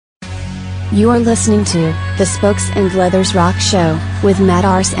You are listening to the Spokes and Leathers Rock Show with Matt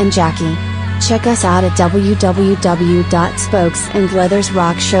Ars and Jackie. Check us out at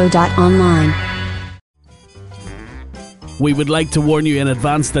www.spokesandleathersrockshow.online. We would like to warn you in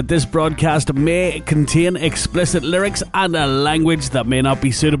advance that this broadcast may contain explicit lyrics and a language that may not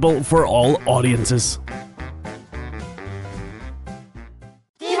be suitable for all audiences.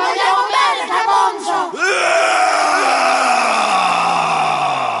 Ti vogliamo bene, Capongio!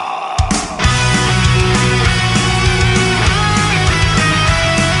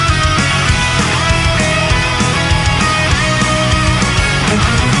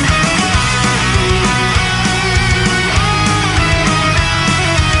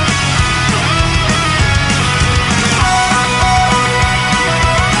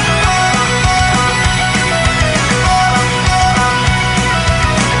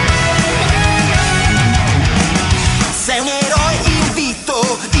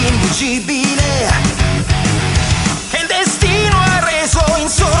 E il destino ha reso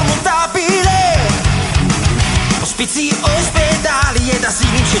insormontabile ospizi, ospedali ed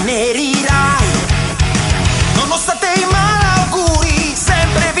asili incenerirai. Nonostante i malauguri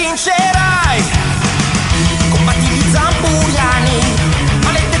sempre vincerai. Combatti gli zamburiani,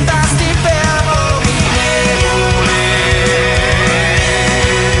 maledettasti per morire.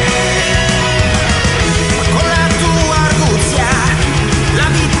 Ma con la tua arguzia la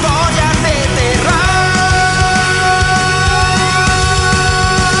vittoria deterrai.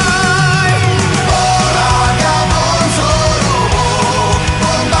 Vola Capongio robot,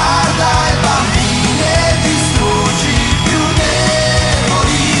 bombarda i bambini e distruggi più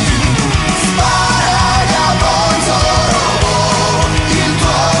deboli. Spara Capongio robot, il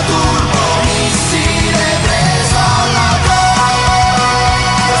tuo turbo missile preso alla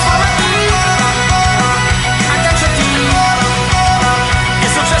trasformati, agganciati. È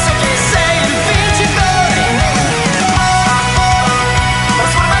successo che sei il vincitore.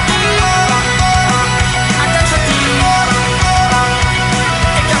 Trasformati, agganciati.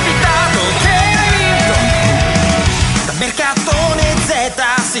 È capitato che hai vinto. Da Mercatone Z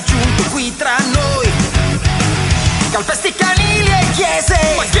sei giunto qui tra noi. Calpesti canili e chiese,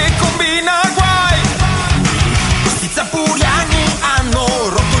 ma che combina guai. Questi zampuriani hanno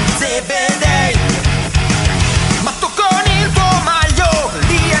rotto gli zebedei, ma tu con il tuo maglio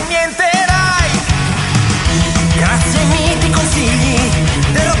li annienterai. Grazie ai miti consigli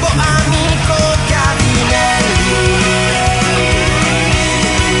del robot amico Cavinelli.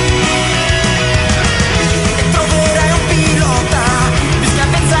 E troverai un pilota, più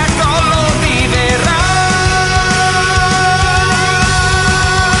schiaffezza a collo diverrai.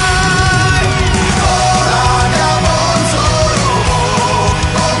 Vola Capongio robot,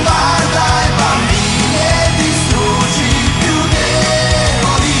 bombarda i bambini e distruggi più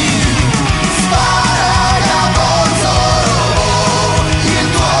deboli. Spara Capongio robot, il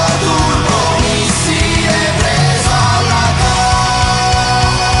tuo turbo missile preso alla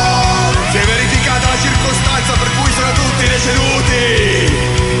Si è verificata la circostanza per cui sono tutti deceduti.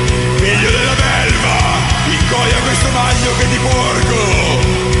 Figlio della belva, ingoia questo maglio che ti porgo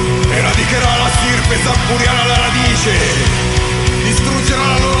e radicherà la stirpe zampuriana alla radice. Distruggerà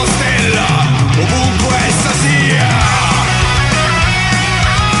la loro stella, ovunque essa sia.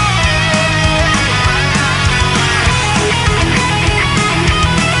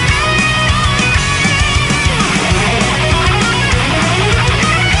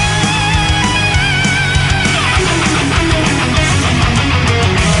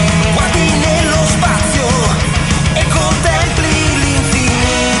 Guardi nello spazio e contempli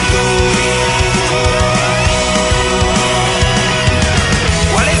l'infinito.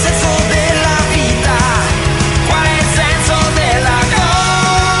 Qual è il senso della vita? Qual è il senso della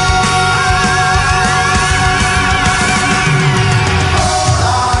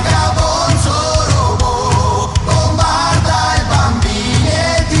Vola Capongio robot, bombarda i bambini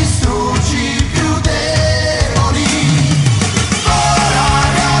e distruggi più deboli. Vola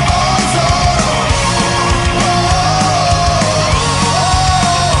Capongio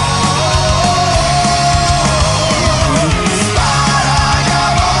spara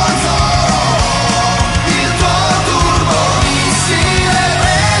Capongio robot, il tuo turbo missile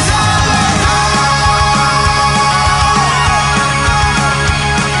preso alla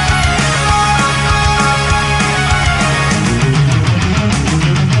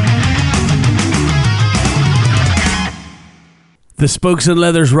The Spokes and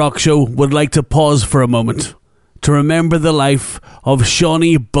Leathers Rock Show would like to pause for a moment to remember the life of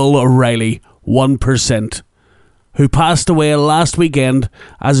Shawnee Bull O'Reilly, 1%, who passed away last weekend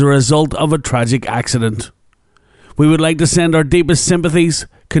as a result of a tragic accident. We would like to send our deepest sympathies,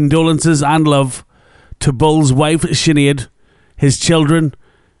 condolences and love to Bull's wife Sinead, his children,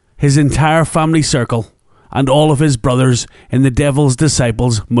 his entire family circle, and all of his brothers in the Devil's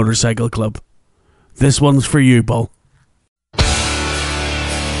Disciples Motorcycle Club. This one's for you, Bull.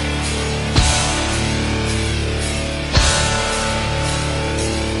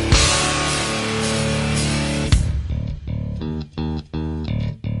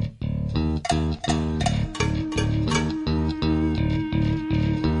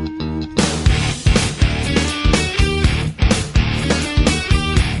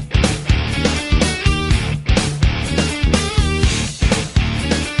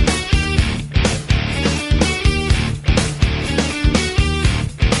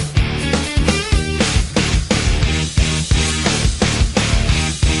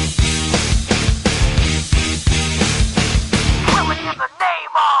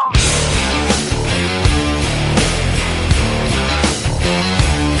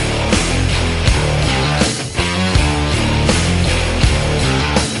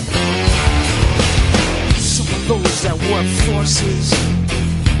 Forces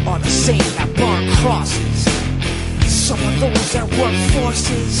are the same that burn crosses. Some of those that work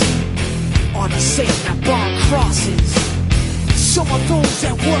forces are the same that burn crosses. Some of those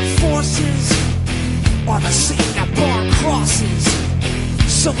that work forces are the same that burn crosses.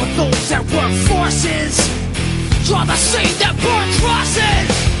 Some of those that work forces are the same that burn crosses.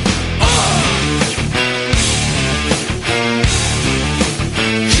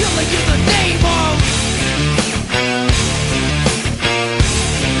 Killing in the name of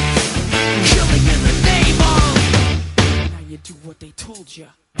do what they told ya.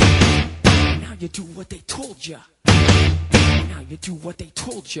 Now you do what they told ya. Now you do what they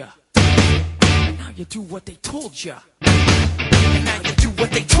told ya. Now you do what they told ya. And now you do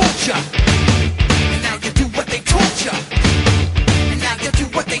what they told ya. And now you do what they told ya. And now you do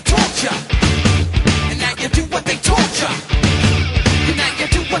what they told ya. And now you do what they told ya. And now you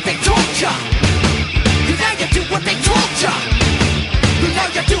do what they told ya. And now you do what they told ya. And now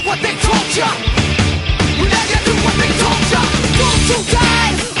you do what they told ya. Now you do what they told ya. Those who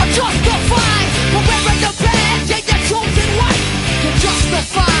died are justified for wearing the badge and you're chosen white. You're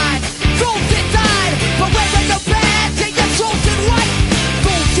justified. Those that died for wearing the badge and you're chosen white.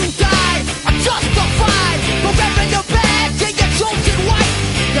 Those who died are justified for wearing the badge and you're chosen white.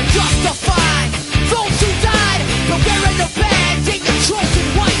 You're justified. Those who died for wearing the badge and you're chosen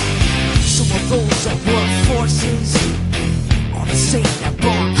white. Some of those that work forces are the same that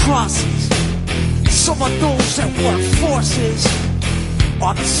burn crosses. Some of those that work forces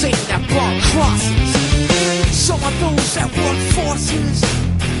are the same that burn crosses. Some of those that work forces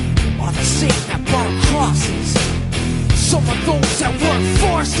are the same that burn crosses. Some of those that work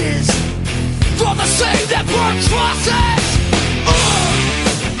forces are the same that burn crosses.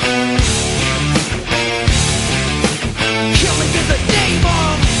 Killing in the name of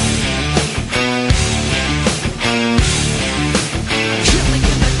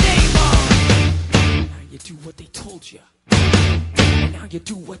do what they told ya. And now you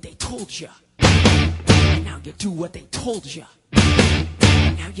do what they told ya. And now you do what they told ya.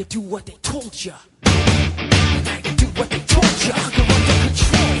 And now you do what they told ya. And now you do what they told ya. You're under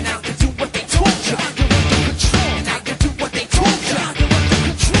control. And now you do what they told ya. You're under control. And now you do what they told ya. You're under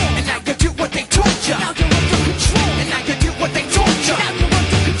control. And now you do what they told ya. Now you're under control. And now you do what they told ya. Now you're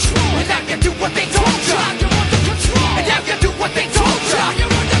under control. And now you do what they told ya. You're under control. And now you do what they told ya. You're under control. And now you do what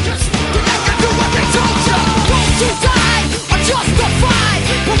they told ya. Those who died are justified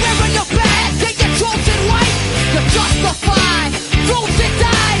for wearing your badge and you're chosen white. You're justified. Those that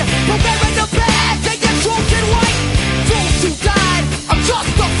died for wearing the badge and you're chosen white. Those who died are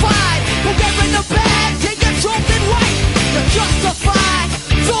justified for wearing the badge and you're chosen white. You're justified.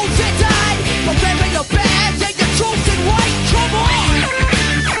 Those that died for wearing the badge and you're chosen white. Come on.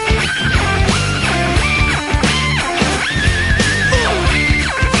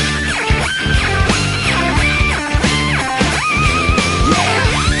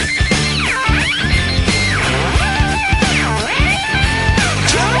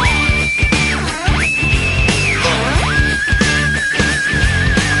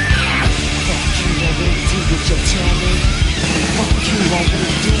 What you tell me? Fuck you, I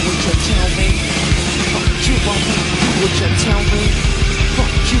won't do what you tell me. Fuck you, I won't do what you tell me.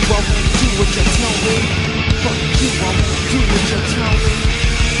 Fuck you, I won't do what you tell me.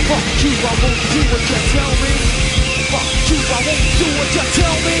 Fuck you, I won't do what you tell me.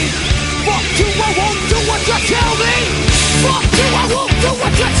 Fuck you, I won't do what you tell me. Fuck you, I won't do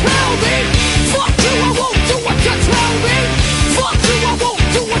what you tell me. Fuck you, I won't do what you tell me. Fuck you, I won't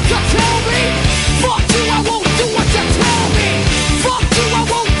do what you tell me. Fuck you, I won't do what you tell me. Fuck you, I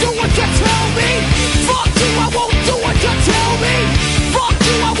won't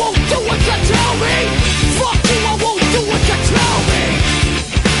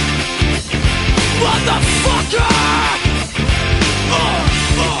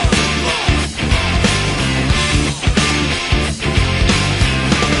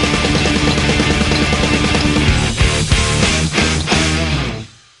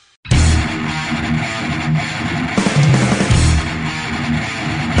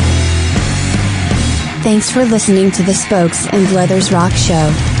Thanks for listening to the Spokes and Leathers Rock Show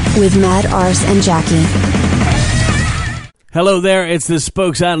with Matt Ars and Jackie. Hello there, it's the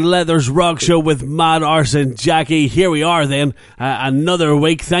Spokes and Leathers Rock Show with Mad Arse and Jackie. Here we are then, another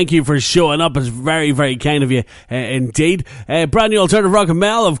week. Thank you for showing up. It's very, very kind of you indeed. Brand new Alternative Rock and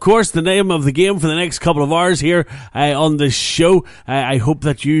Mel, of course, the name of the game for the next couple of hours here on the show. I hope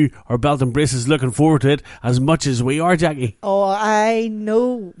that you are belt and braces looking forward to it as much as we are, Jackie. Oh, I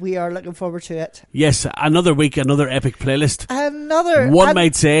know we are looking forward to it. Yes, another week, another epic playlist. One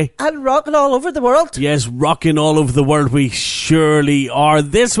might say. And rocking all over the world. Yes, rocking all over the world. We surely are.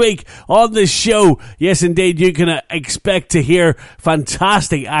 This week on the show, yes indeed, you can expect to hear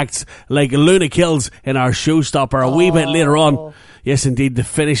fantastic acts like Luna Kills in our showstopper a wee bit later on. Yes indeed, the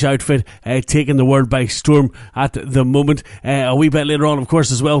Finnish outfit taking the world by storm at the moment. A wee bit later on, of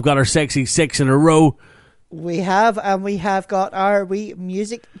course, as well, we've got our sexy 6 in a row. We have got our wee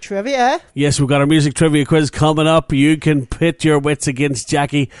music trivia. Yes, we've got our music trivia quiz coming up. You can pit your wits against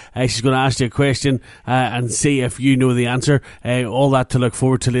Jackie. She's going to ask you a question and see if you know the answer. All that to look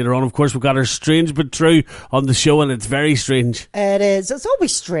forward to later on. Of course, we've got our Strange But True on the show, and it's very strange. It is. It's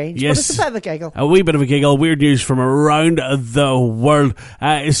always strange, yes, but it's a bit of a giggle. A wee bit of a giggle. Weird news from around the world.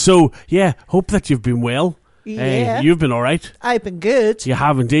 So, yeah, hope that you've been well. Yeah. You've been alright. I've been good. You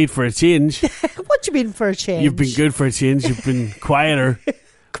have indeed, for a change. What do you mean for a change? You've been good for a change. You've been quieter,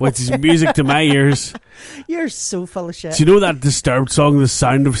 which is music to my ears. You're so full of shit. Do you know that Disturbed song, The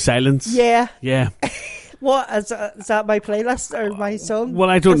Sound of Silence? Yeah. Yeah. What, is that my playlist or my song?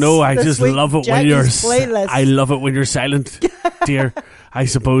 Well, I don't know. I just love it when you're playlist. I love it when you're silent, dear. I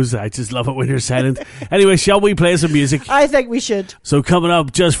suppose I just love it when you're silent. Anyway, shall we play some music? I think we should. So coming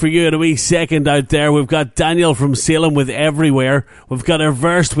up just for you in a wee second out there, we've got Daniel from Salem with Everywhere. We've got our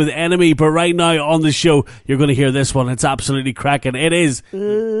Versed with Enemy, but right now on the show, you're going to hear this one. It's absolutely cracking. It is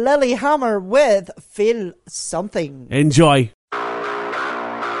Lilyhammer with Feel Something. Enjoy.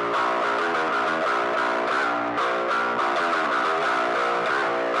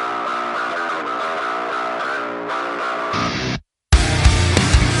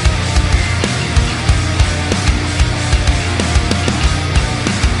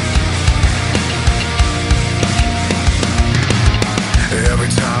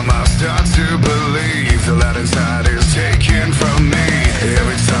 Inside is taken from me.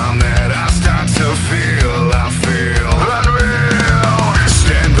 Every time that I start to feel, I feel unreal.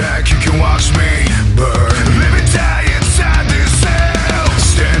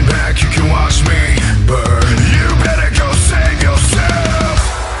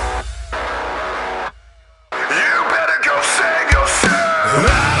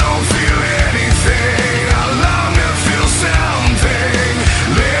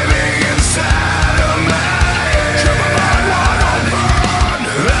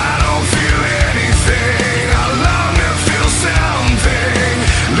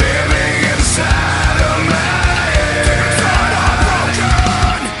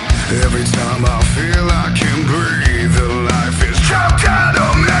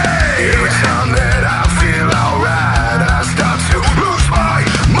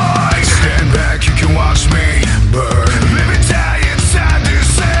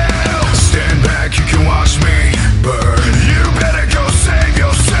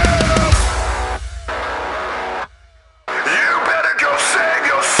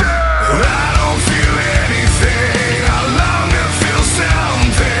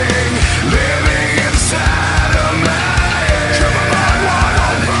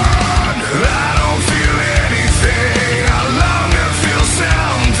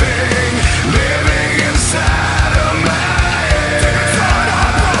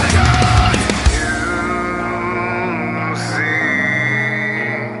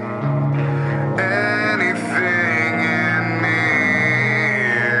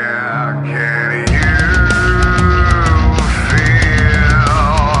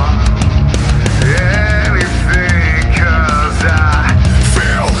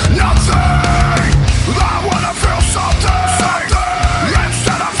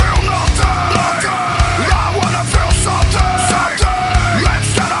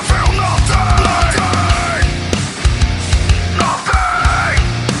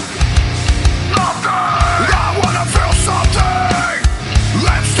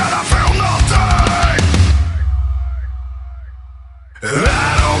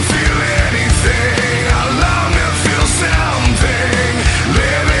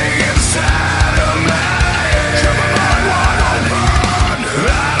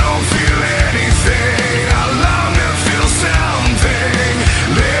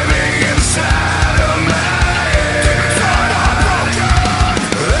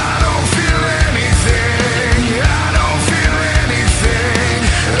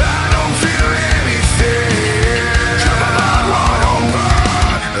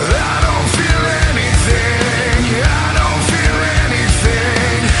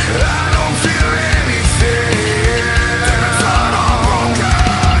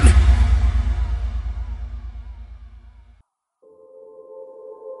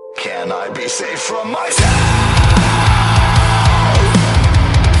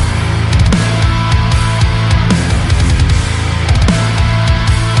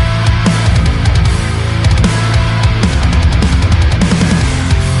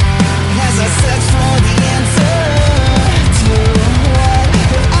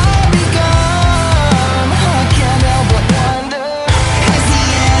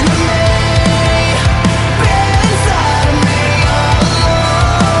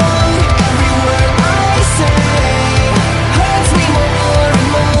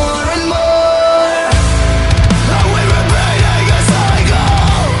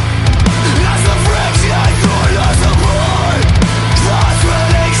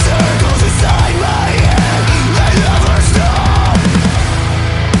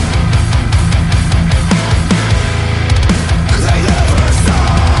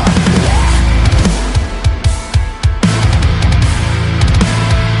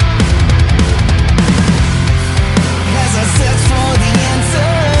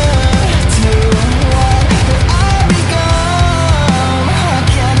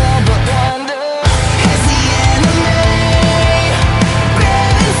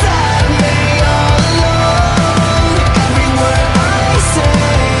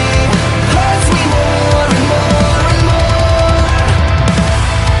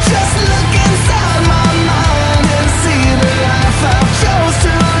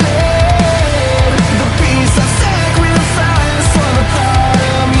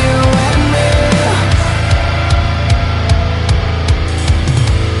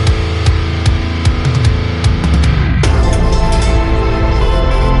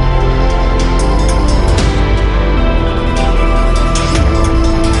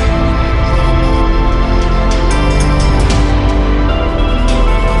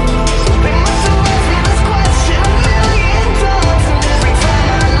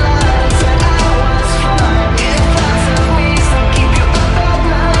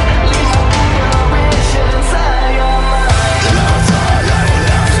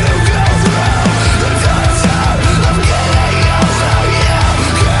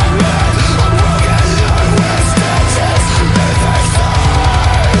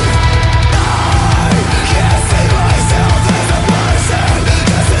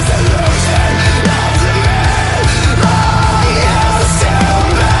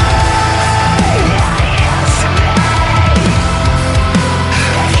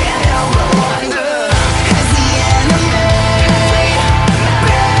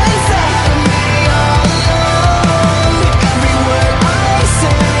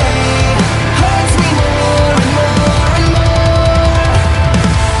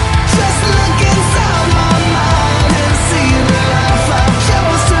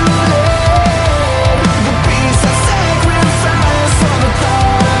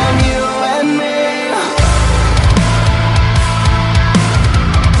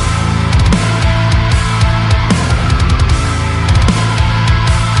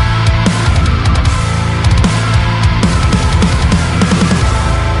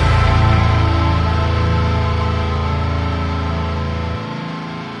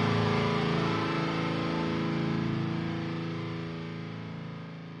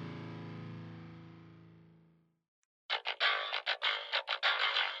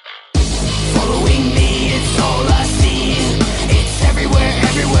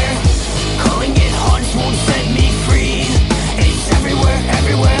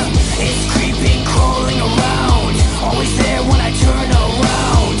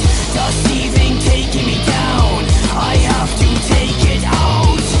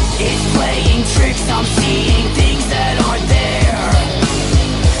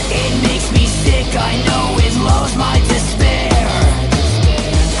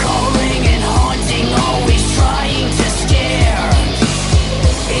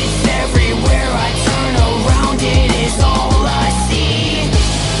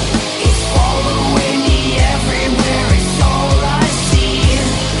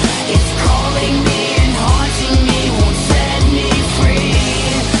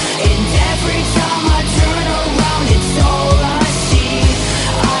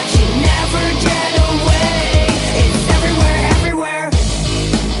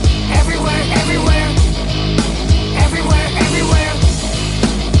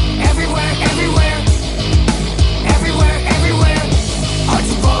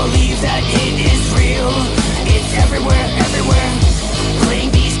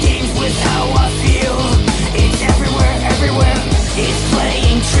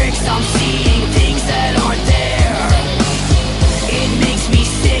 matrix, I'm seeing things that aren't there. It makes me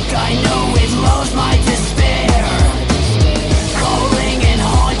sick, I know it lulls my despair. Calling and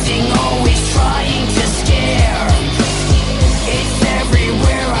haunting, always trying to scare. It's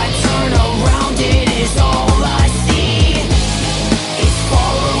everywhere I turn around, it is all I see. It's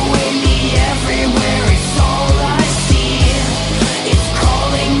following me everywhere, it's all I see. It's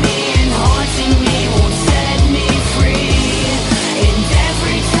calling me and haunting me, won't set me free. And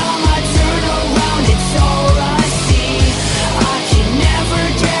every time I turn around, it's all I see. I can never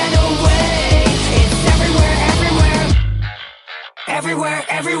get away. It's everywhere, everywhere. Everywhere,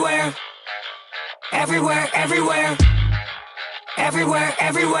 everywhere. Everywhere, everywhere. Everywhere,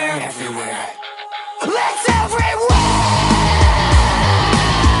 everywhere. Everywhere. Let's everywhere.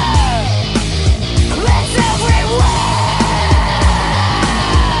 Let's everywhere.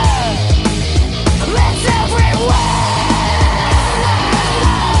 Let's everywhere.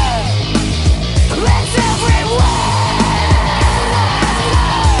 Let's everywhere.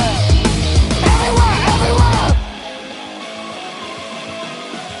 Everywhere, everywhere.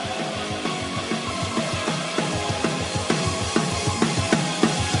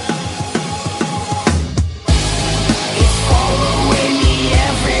 It's following me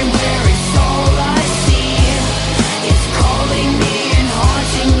everywhere, it's all I see. It's calling me and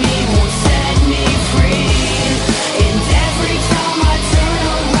haunting me, won't set me free. And every time I turn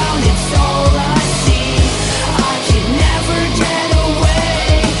around, it's all I see. I can never get away.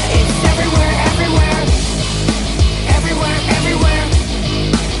 It's everywhere, everywhere. Everywhere, everywhere.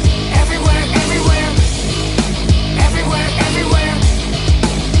 Everywhere, everywhere. Everywhere, everywhere.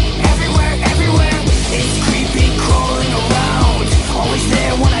 Everywhere, everywhere. It's creeping, crawling around. Always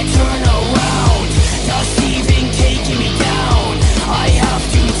there when I turn around. Deceiving, taking me down. I have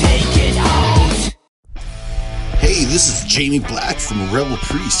to take it out. Hey, this is Jamie Black from Rebel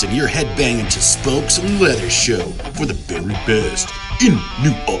Priest, and you're headbanging to Spokes and Leather Show for the very best in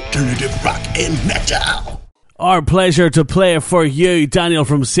new alternative rock and metal. Our pleasure to play it for you. Daniel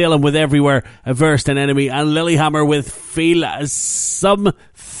from Salem with Everywhere, Averse an Enemy, and Lilyhammer with Feel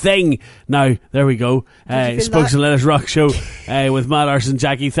Something. Now, there we go. feel Spokes that? and Letters Rock Show with Matt Arse and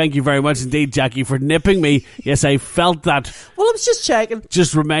Jackie. Thank you very much indeed, Jackie, for nipping me. Yes, I felt that. Well, I was just checking.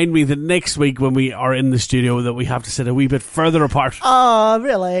 Just remind me that next week when we are in the studio that we have to sit a wee bit further apart. Oh,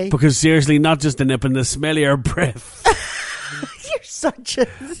 really? Because seriously, not just the nip and the smell of your breath. You're such a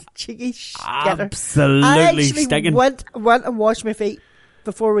cheeky getter. Absolutely I actually stinking. went and washed my feet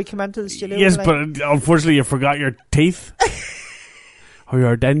before we came into the studio. Yes, didn't I? but unfortunately you forgot your teeth. Or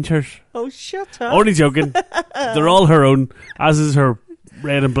your dentures. Oh, shut up. Only joking. They're all her own, as is her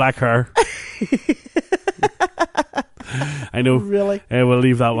red and black hair. I know. Really? We'll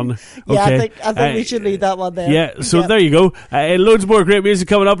leave that one. Yeah, Okay. I think we should leave that one there. Yeah, so there you go. Loads more great music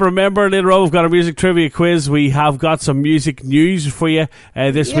coming up. Remember, later on we've got a music trivia quiz. We have got some music news for you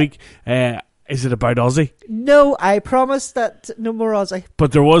this week. Is it about Ozzy? No, I promised that no more Aussie.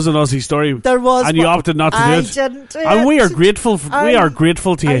 But there was an Aussie story. There was, and you but opted not to do I it. didn't do And it. we are grateful. We are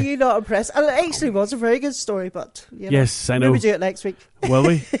grateful to Are you. you not impressed? And it actually was a very good story, but you know, Yes, I know. Maybe do it next week. Will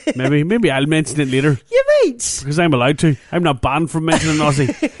we? Maybe I'll mention it later. You might. Because I'm allowed to. I'm not banned from mentioning Aussie.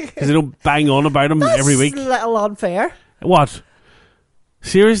 Because I don't bang on about him every week. That's a little unfair. What?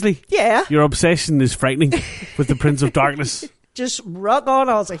 Seriously? Yeah. Your obsession is frightening with the Prince of Darkness. Just rock on,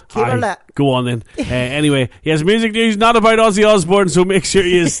 Aussie. Keep her Aye, lit. go on then. Anyway, yes, music news not about Ozzy Osbourne, so make sure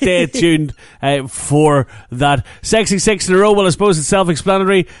you stay tuned for that. Sexy 6 in a row, well, I suppose it's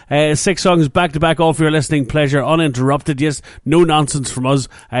self-explanatory. 6 songs back to back, all for your listening pleasure, uninterrupted. Yes, no nonsense from us,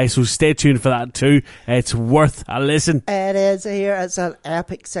 so stay tuned for that too. It's worth a listen. It is here. It's an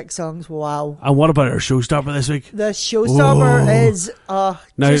epic 6 songs. Wow. And what about our showstopper this week? The showstopper is Now-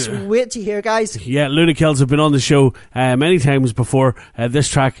 just wait to hear, guys. Yeah, Lunicels have been on the show many times before. This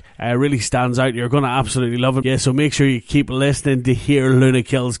track really stands out. You're going to absolutely love it. Yeah, so make sure you keep listening to hear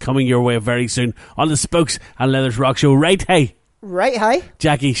Lunicels coming your way very soon on the Spokes and Leathers Rock Show. Right, hey, Right, hi.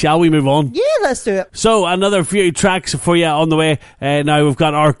 Jackie, shall we move on? Yeah, let's do it. So, another few tracks for you on the way. Now, we've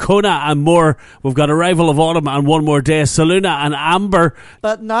got Arcona and more. We've got Arrival of Autumn and One More Day. Saluna and Amber.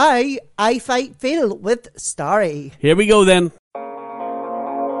 But now, I Fight Phil with Starry. Here we go then.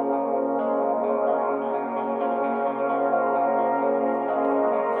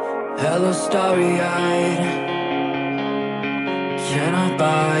 Hello, starry-eyed. Can I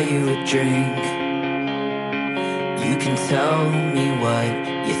buy you a drink? You can tell me what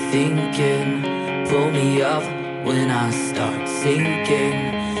you're thinking. Pull me up when I start sinking.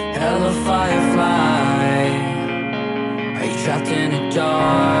 Hello, firefly. Are you trapped in a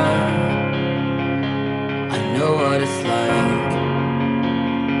dark? I know what it's like.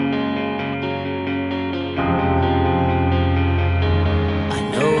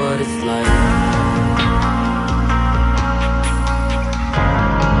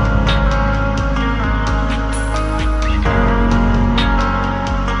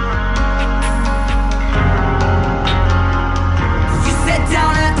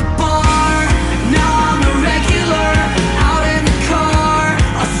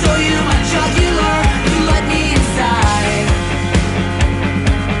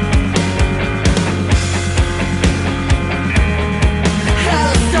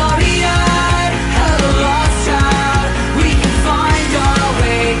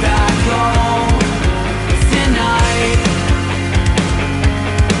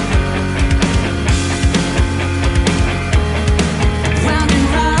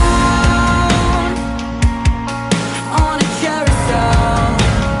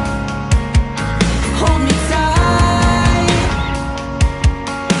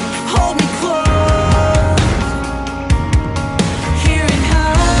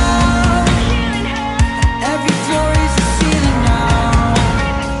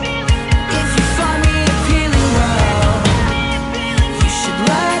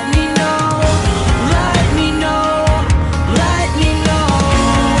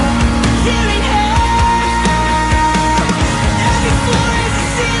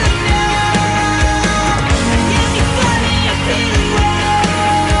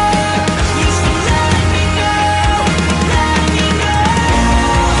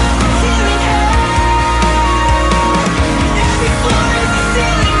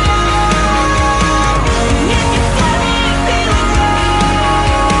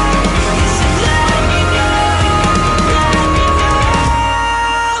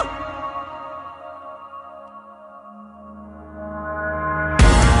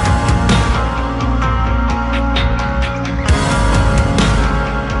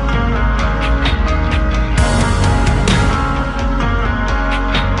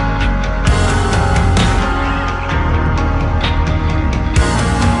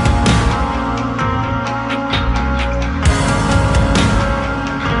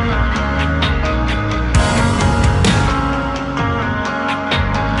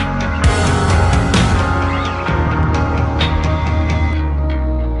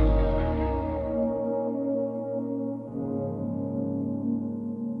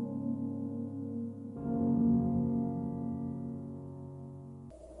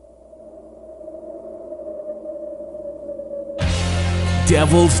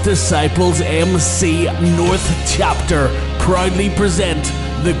 Devil's Disciples MC North Chapter proudly present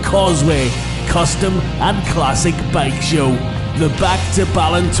the Causeway Custom and Classic Bike Show, the Back to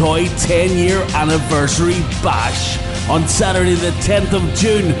Ballintoy 10-year anniversary bash on Saturday the 10th of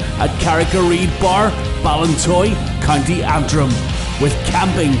June at Carrick-a-Reed Bar, Ballintoy, County Antrim, with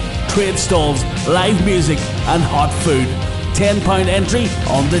camping, trade stalls, live music and hot food. £10 entry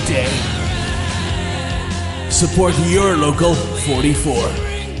on the day. Support your local 44.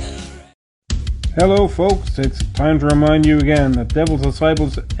 Hello folks, it's time to remind you again that Devil's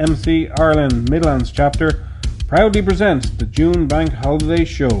Disciples MC Ireland Midlands chapter proudly presents the June Bank Holiday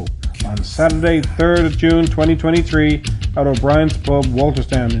Show on Saturday 3rd of June 2023 at O'Brien's Pub,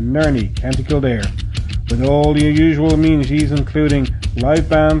 Walterstown in Nerney, County Kildare, with all the usual amenities including live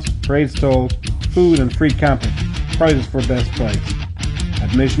bands, trade stalls, food and free camping, prizes for best price.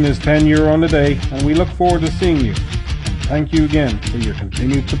 Admission is €10 on the day and we look forward to seeing you. And thank you again for your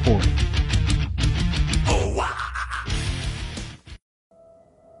continued support.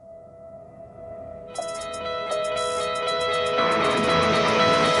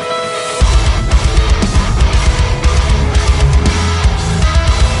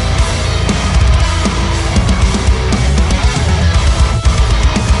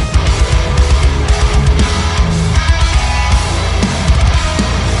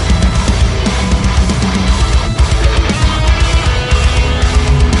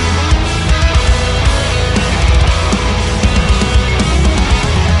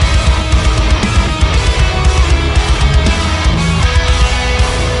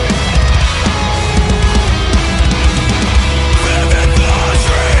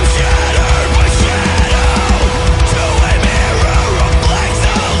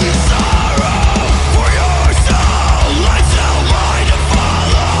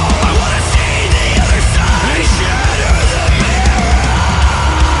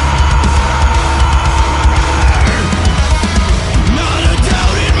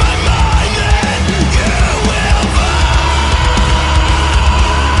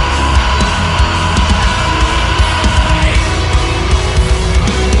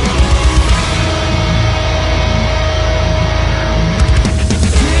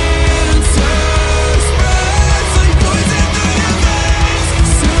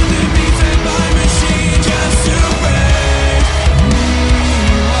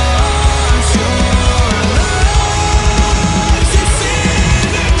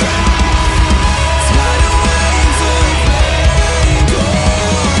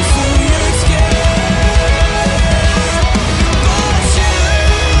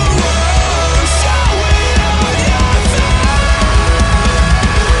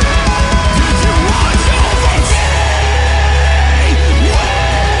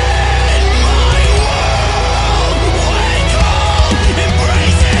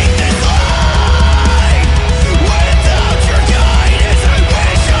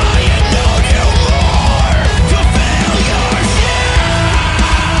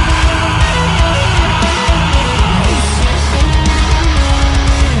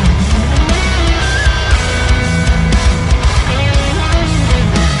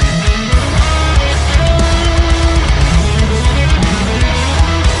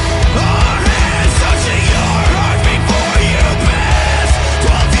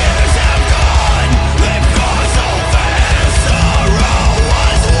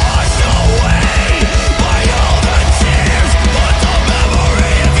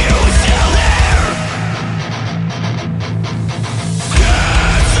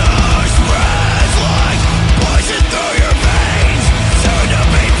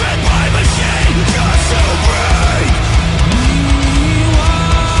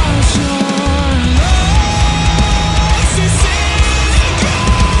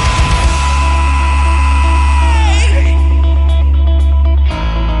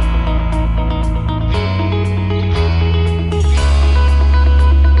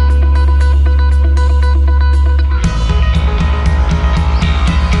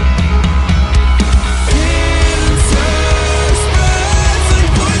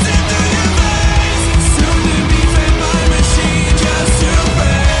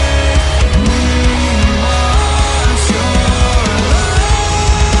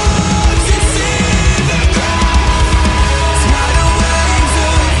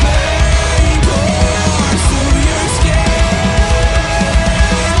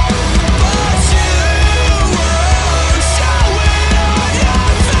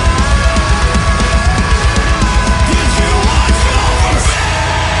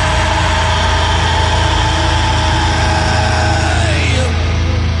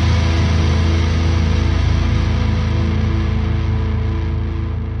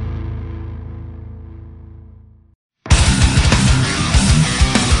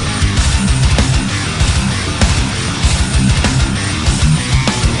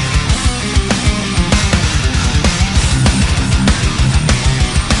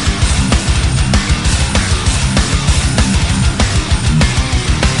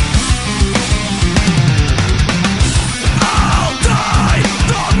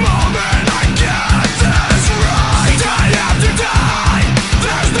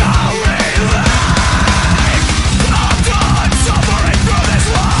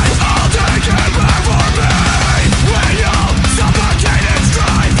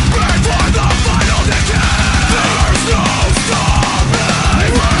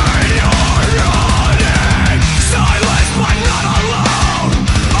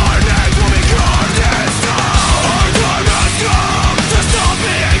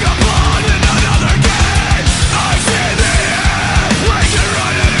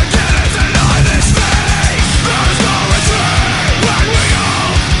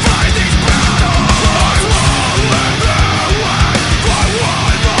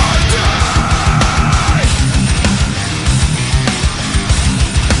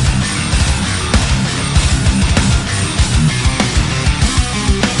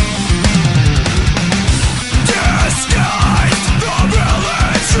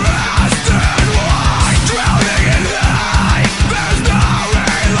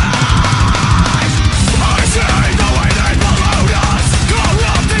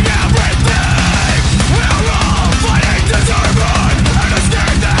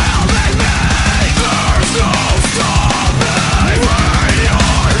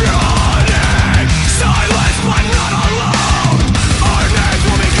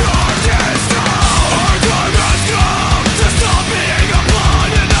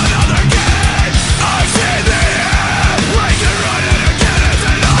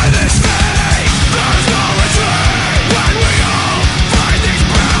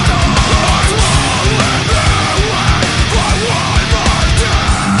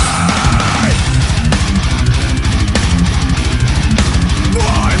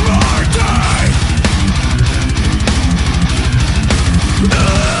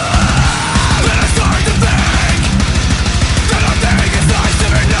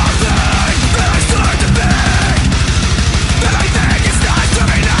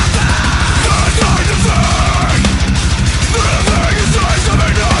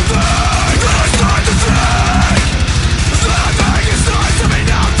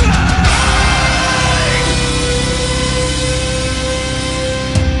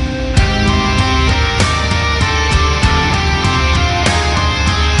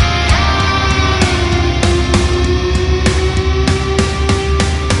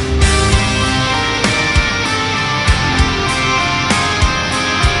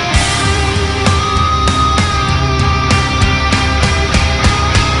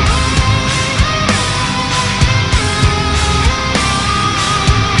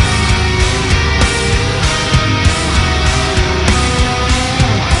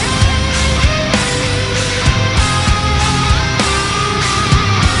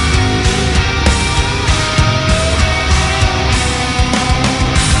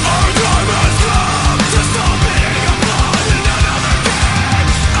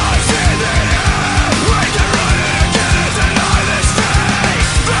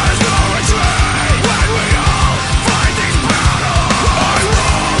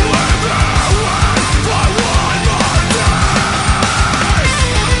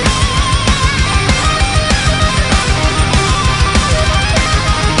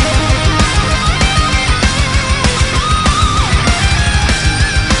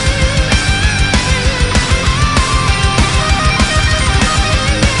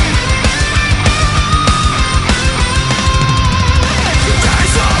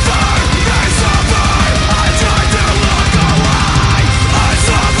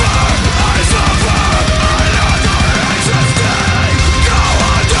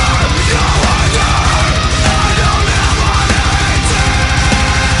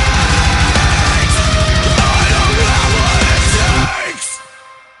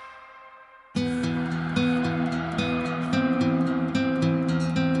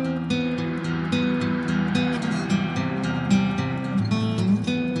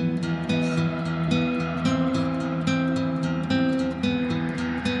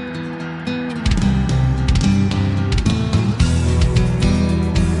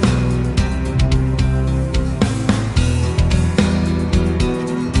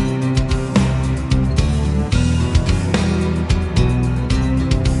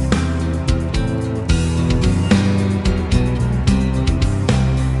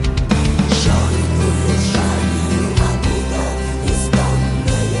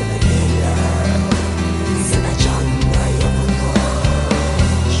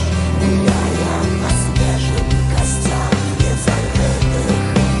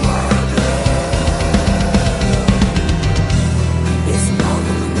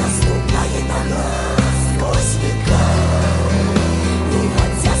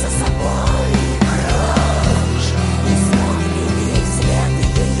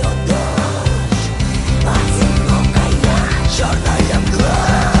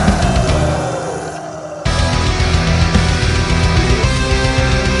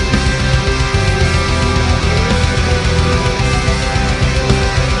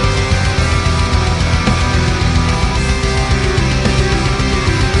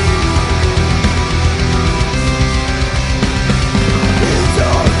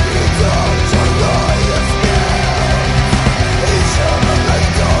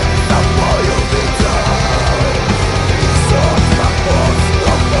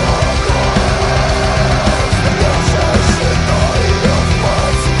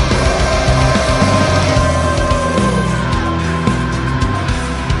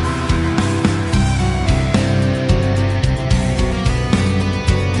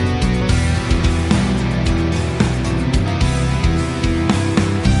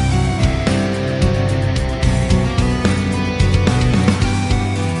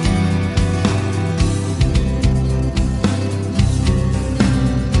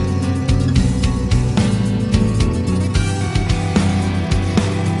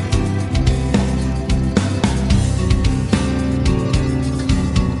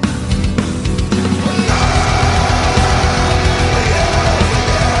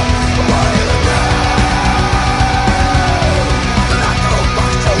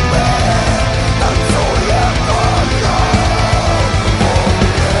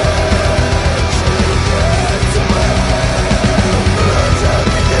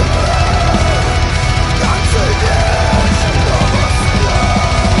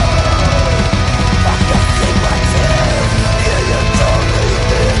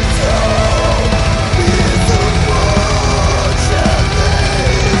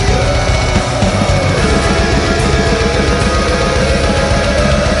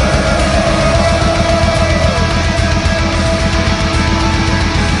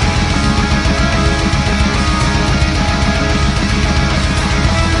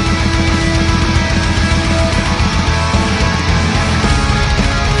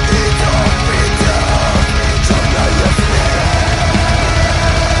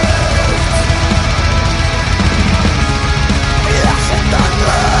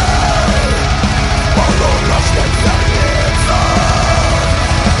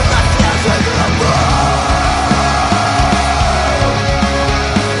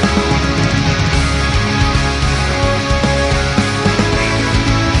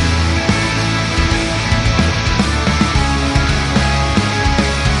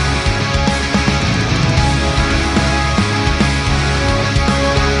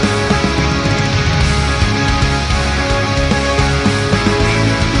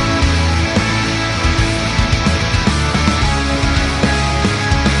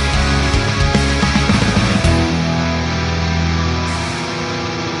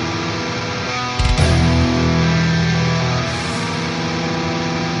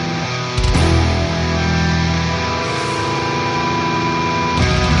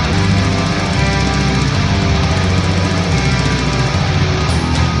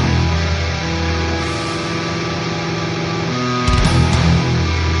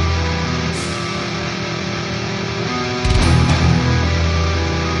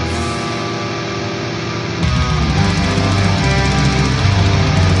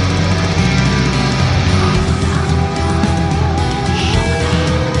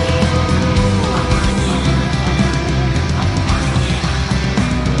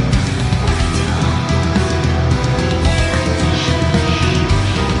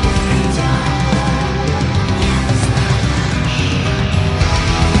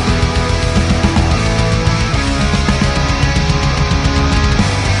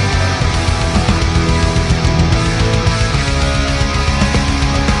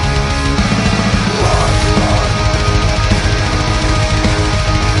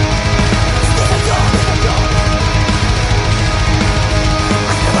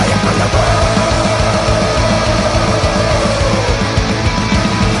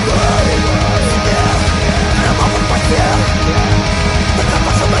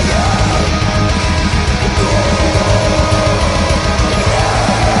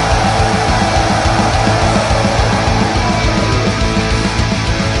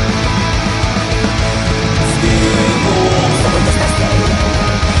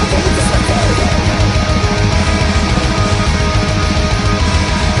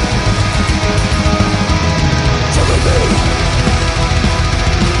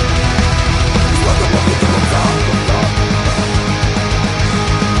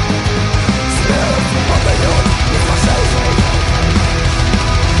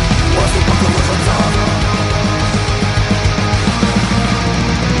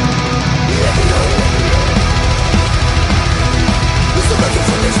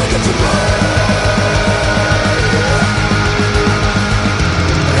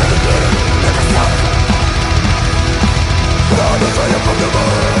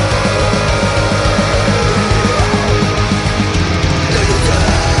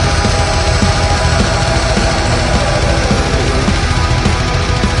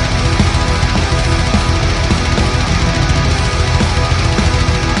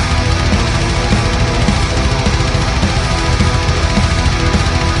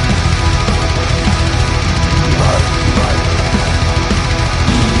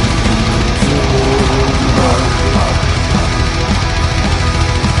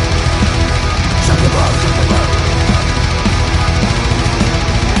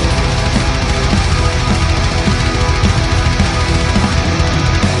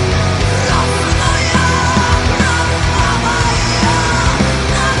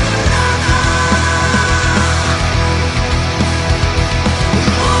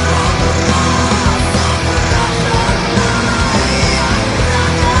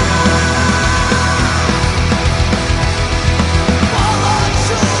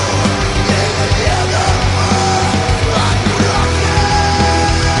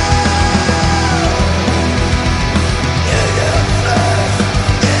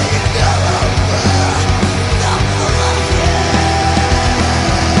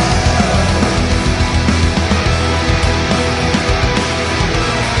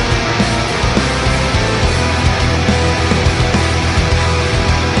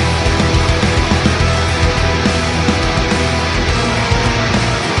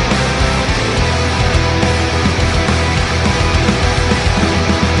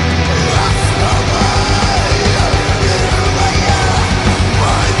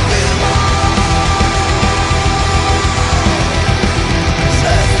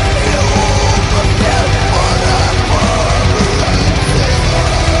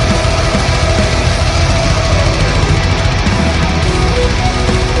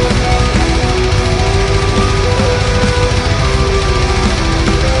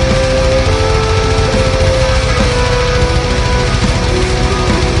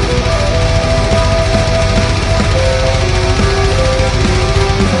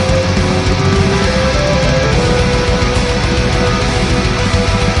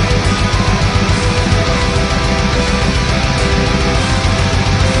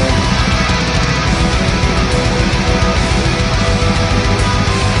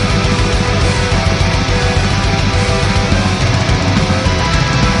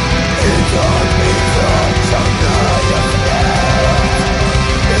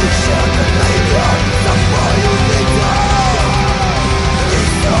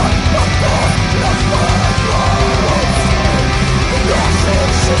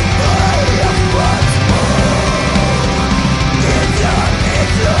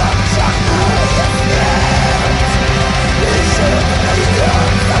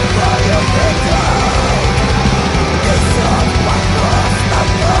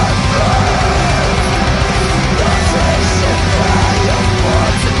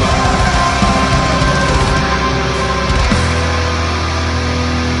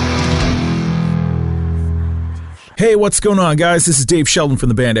 Hey, what's going on, guys? This is Dave Sheldon from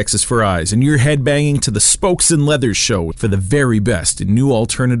the band X's for Eyes, and you're headbanging to the Spokes and Leathers Show for the very best in new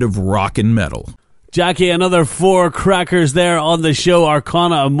alternative rock and metal. Jackie, another 4 crackers there on the show.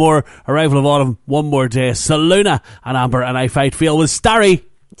 Arcana and more. Arrival of Autumn, One More Day. Saluna and Amber and I Fight Feel with Starry.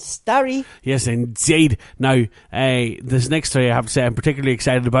 Starry. Yes, indeed. Now, this next 3 I have to say I'm particularly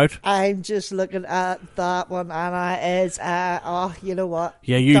excited about. I'm just looking at that one, and it's, you know what?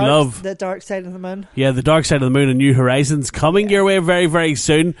 Yeah, you love The Dark Side of the Moon. Yeah, The Dark Side of the Moon and New Horizons coming your way very, very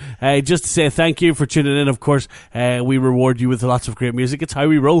soon. Just to say thank you for tuning in, of course. We reward you with lots of great music. It's how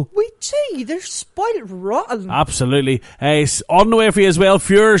we roll. We do. They're spoiled rotten. Absolutely. On the way for you as well,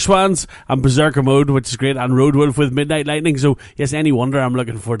 Fuhrer Swans and Berserker Mode, which is great, and Road Wolf with Midnight Lightning. So, yes, any wonder I'm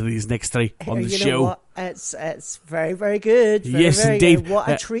looking forward to these next 3 on the you show. Know what? It's very, very good. Very, yes, very indeed. Good. What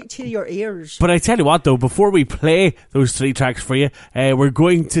a treat to your ears. But I tell you what, though, before we play those 3 tracks for you, we're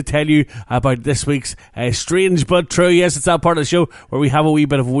going to tell you about this week's Strange But True. Yes, it's that part of the show where we have a wee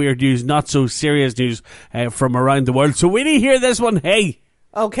bit of weird news, not so serious news from around the world. So when you hear this one, hey...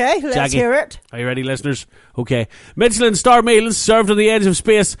 Okay, let's Jackie, hear it. Are you ready, listeners? Okay. Michelin star meals served on the edge of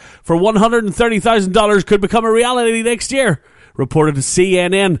space for $130,000 could become a reality next year. Reported to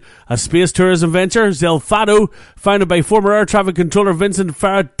CNN. A space tourism venture, Zelfado, founded by former air traffic controller Vincent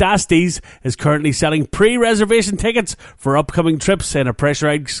Faradastes, is currently selling pre-reservation tickets for upcoming trips in a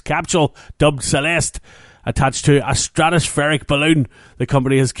pressurized capsule dubbed Celeste, attached to a stratospheric balloon. The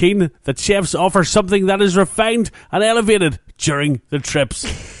company is keen that chefs offer something that is refined and elevated during the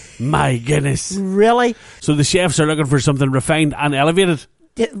trips. My goodness. Really? So the chefs are looking for something refined and elevated?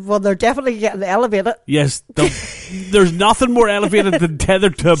 Well, they're definitely getting elevated. Yes. There's nothing more elevated than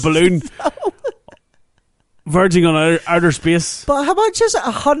tethered to a balloon. Verging on outer space. But how much is it?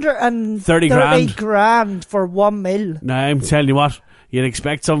 130 grand for 1 meal? Now, I'm telling you what. You'd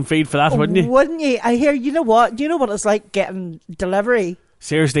expect some feed for that, wouldn't you? Wouldn't you? I hear. You know what? Do you know what it's like getting delivery?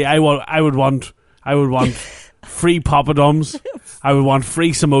 Seriously, I would want free papadums. I would want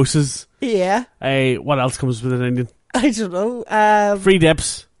free samosas. Yeah. What else comes with an Indian? I don't know. Free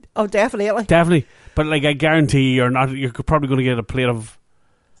dips. Oh, definitely. Definitely. But like, I guarantee you're probably going to get a plate of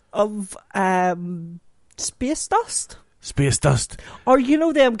space dust. Space dust. Or you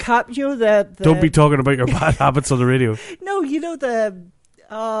know them the Don't be talking about your bad habits on the radio. No, you know the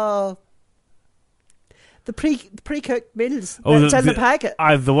pre-cooked meals that's in the packet.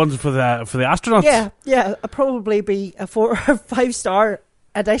 The ones for the astronauts. Yeah. It'll probably be a 4 or 5 star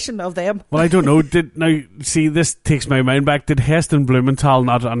edition of them. Well, I don't know. This takes my mind back. Did Heston Blumenthal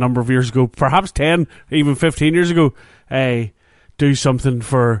not a number of years ago, perhaps 10, even 15 years ago, do something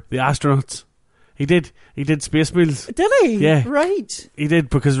for the astronauts? He did. He did space meals. Did he? Yeah. Right. He did,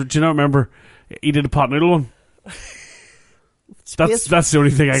 because do you not remember? He did a pot noodle one. That's the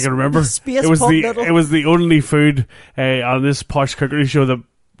only thing I can remember. Space it was pot noodle. It was the only food on this posh cookery show that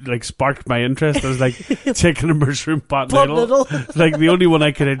like sparked my interest. It was like chicken and mushroom pot noodle. Like the only one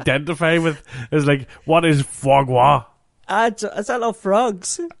I could identify with is like, what is foie gras? Is that not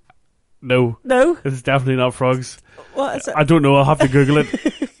frogs? No, it's definitely not frogs. What is it? I don't know. I'll have to Google it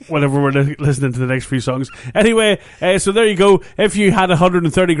whenever we're listening to the next few songs. Anyway, so there you go. If you had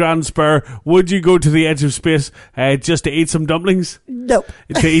 130 grand spare, would you go to the edge of space just to eat some dumplings? No.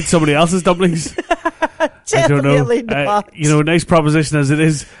 To eat somebody else's dumplings? I don't know. Not. Nice proposition as it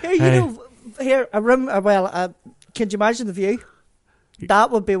is. Here, a room. Can you imagine the view? That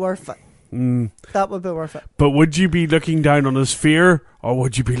would be worth it. That would be worth it. But would you be looking down on a sphere, or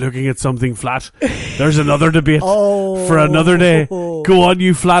would you be looking at something flat? There's another debate for another day. Go on,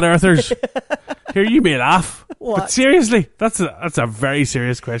 you flat earthers. Here, you may laugh. What? But seriously, that's a very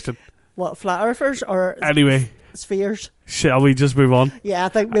serious question. What, flat earthers or anyway spheres? Shall we just move on? Yeah, I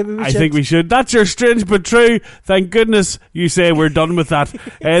think maybe we should. I think we should. That's your Strange But True. Thank goodness you say we're done with that.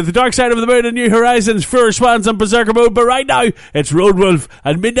 The Dark Side of the Moon and New Horizons, Fuhrer Swans and Berserker Mode. But right now, it's Road Wolf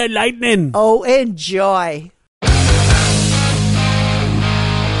and Midnight Lightning. Oh, enjoy.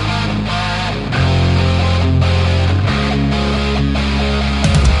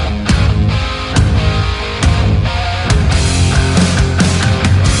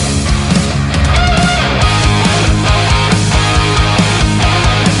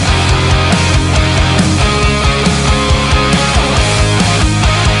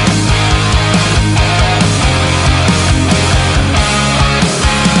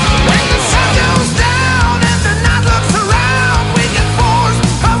 When the sun goes down and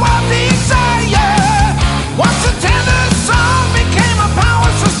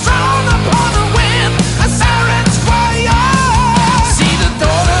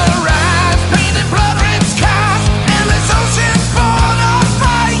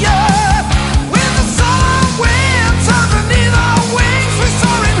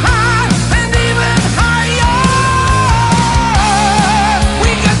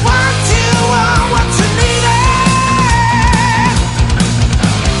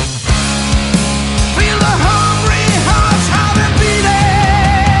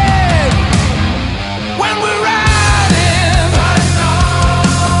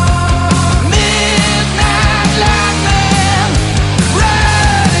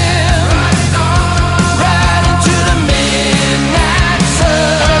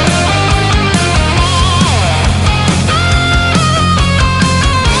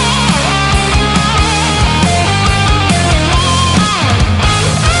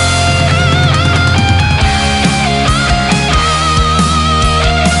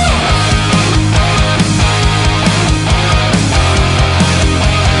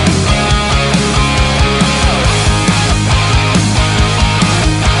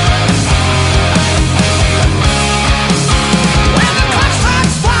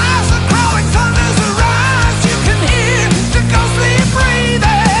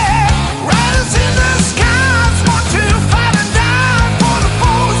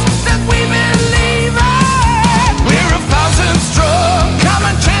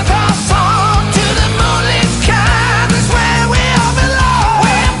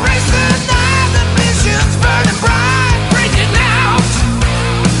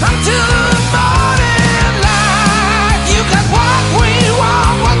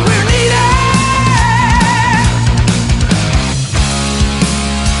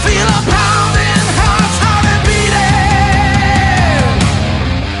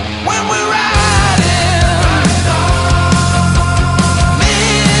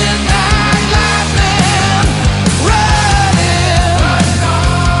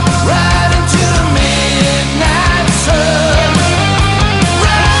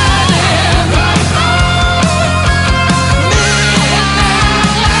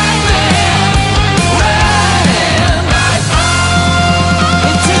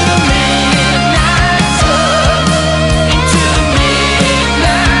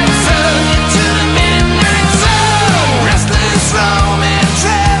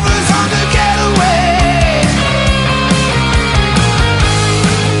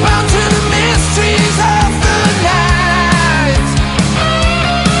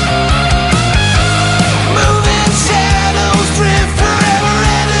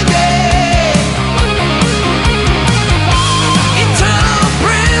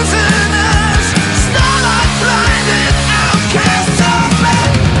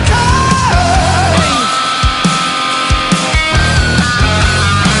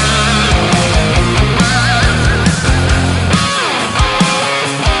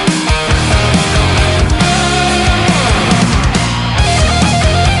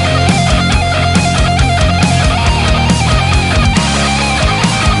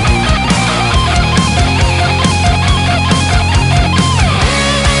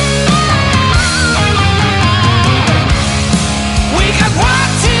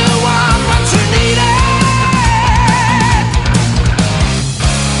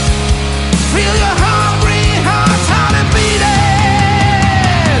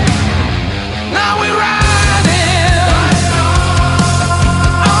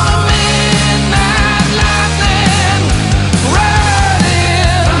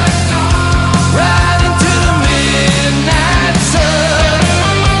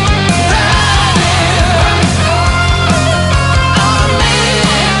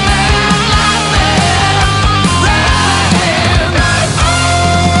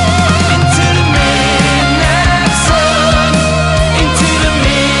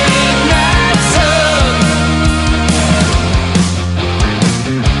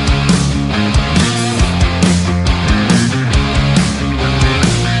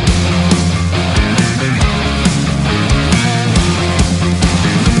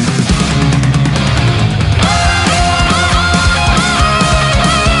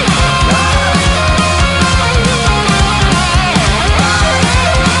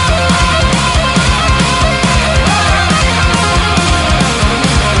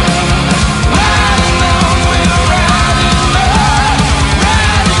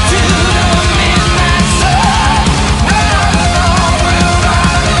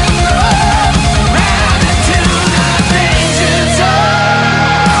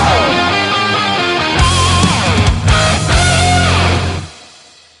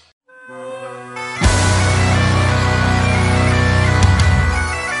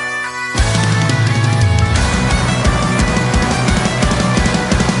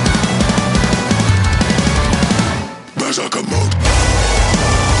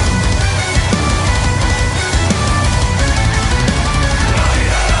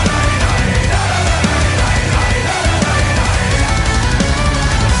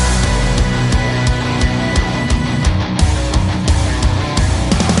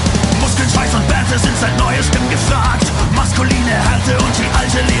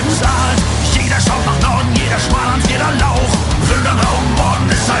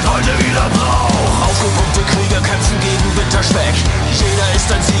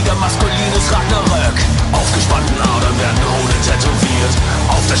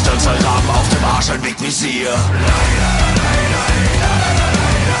der Stirn zergraben, auf dem Arsch ein Wegvisier.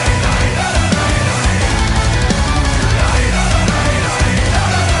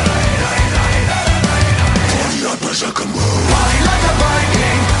 Party like a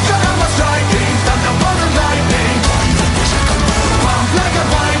Viking, shut up my striking, thunderbolt and lightning. Pump like a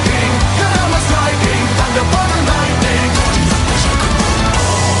Viking, shut up my striking, thunderbolt and lightning.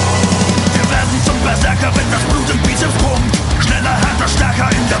 Wir werden zum Berserker, wenn das Blut im Bizeps pumpt. Schneller, härter, stärker,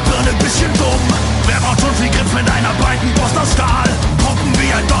 in der Birne, bisschen dumm. Wer braucht schon viel Griff mit einer breiten Brust aus Stahl? Pumpen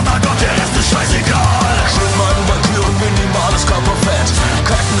wie ein Donnergott, der Rest ist scheißegal. Schwimmern bei Türen, minimales Körperfett.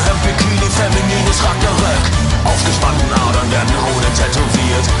 Kettenhemd, Bikini, feminines Ragnarök. Auf gespannten Adern werden Runen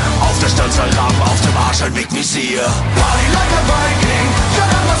tätowiert. Auf der Stirn zergraben, auf dem Arsch ein Wegvisier. Party like a Viking, shut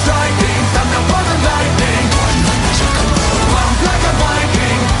up my striking, thunderbolt and lightning. Pump like a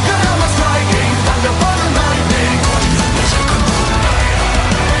Viking, shut up my striking, thunderbolt and lightning.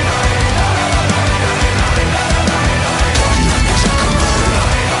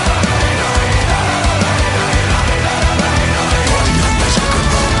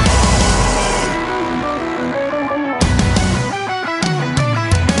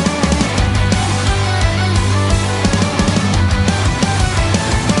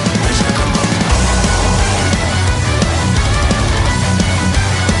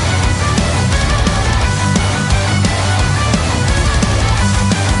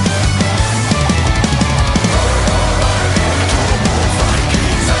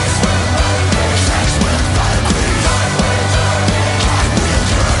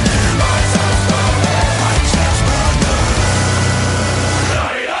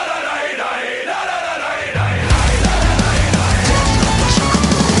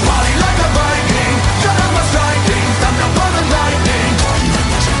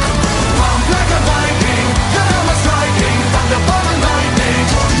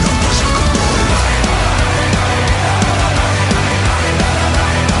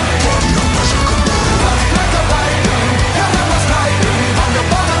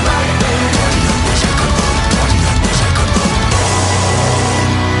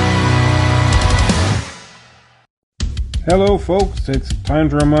 Hello folks, it's time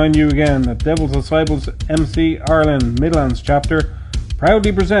to remind you again that Devil's Disciples MC Ireland Midlands chapter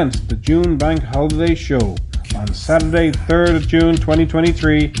proudly presents the June Bank Holiday Show on Saturday 3rd of June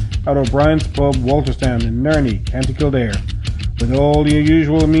 2023 at O'Brien's Pub, Walterstown in Nerney, County Kildare, with all the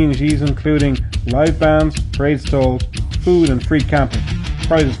usual amenities including live bands, trade stalls, food and free camping,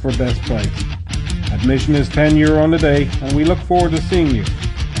 prizes for best price. Admission is €10 on the day and we look forward to seeing you.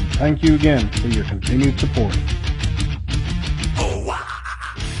 And thank you again for your continued support.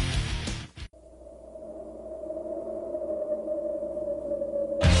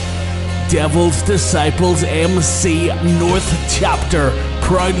 Devil's Disciples MC North Chapter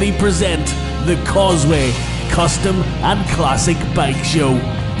proudly present the Causeway Custom and Classic Bike Show,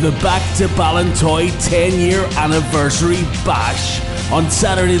 the Back to Ballintoy 10-year anniversary bash on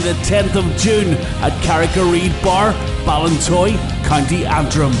Saturday the 10th of June at Carrick-a-Reed Bar, Ballintoy, County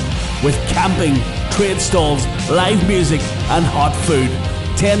Antrim, with camping, trade stalls, live music and hot food.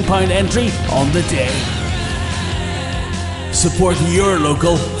 £10 entry on the day. Support your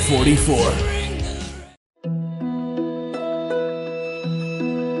local 44.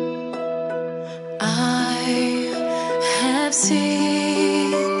 I have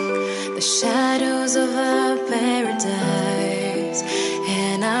seen the shadows of our paradise,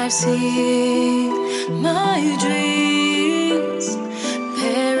 and I've seen my dreams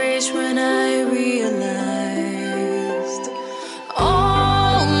perish when I realized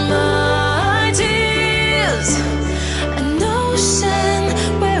all my tears.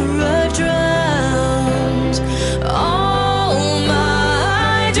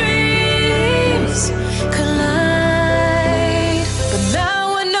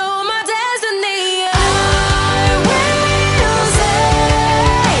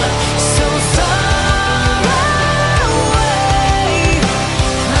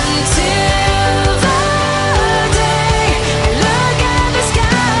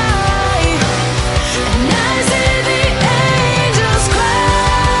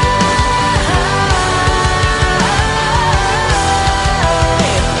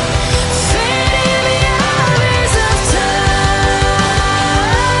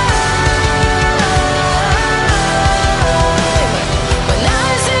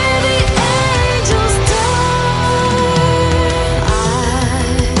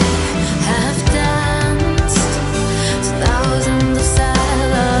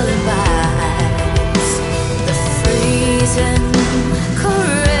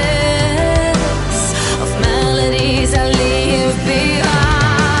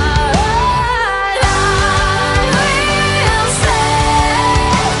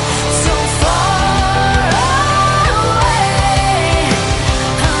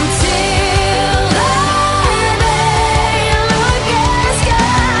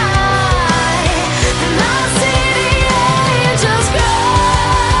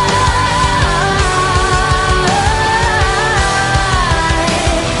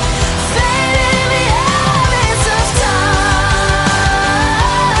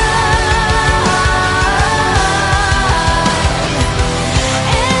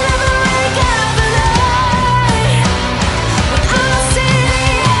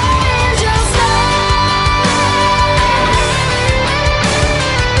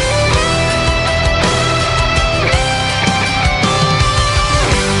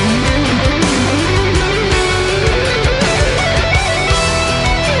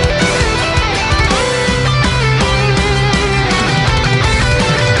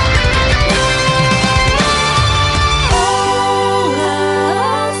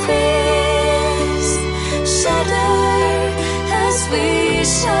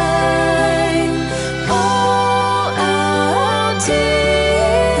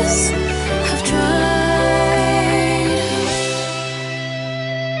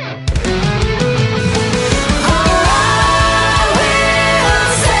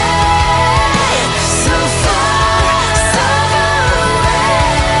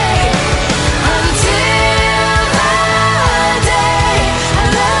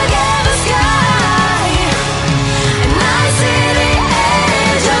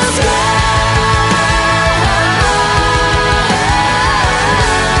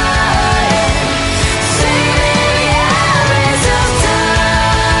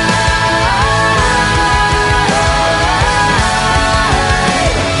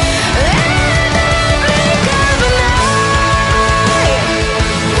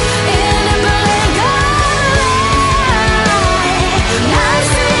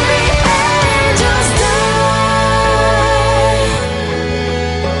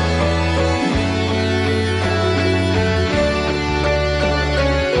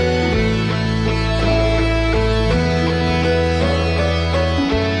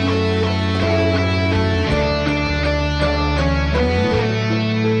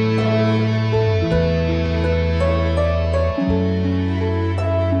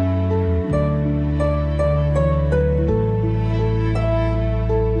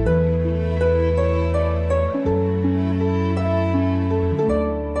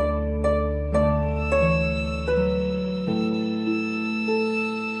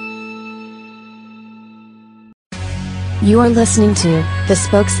 You are listening to the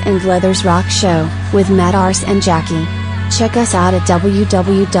Spokes and Leathers Rock Show with Matt Ars and Jackie. Check us out at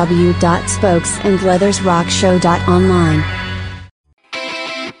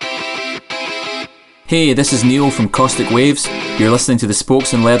www.spokesandleathersrockshow.online. Hey, this is Neil from Caustic Waves. You're listening to the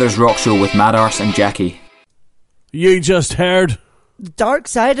Spokes and Leathers Rock Show with Matt Ars and Jackie. You just heard Dark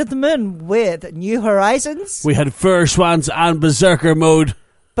Side of the Moon with New Horizons. we had Fur Swans and Berserker Mode.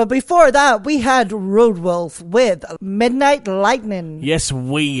 But before that, we had Road Wolf with Midnight Lightning. Yes,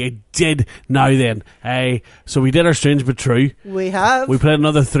 we did. Now then, so we did our Strange But True. We have. We played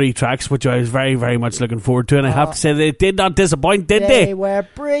another 3 tracks, which I was very, very much looking forward to, and I have to say they did not disappoint, did they? They were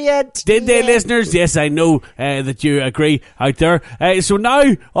brilliant. Did they, listeners? Yes, I know that you agree out there. So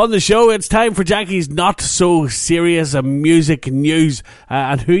now, on the show, it's time for Jackie's not-so-serious music news.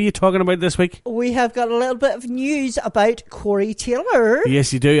 And who are you talking about this week? We have got a little bit of news about Corey Taylor.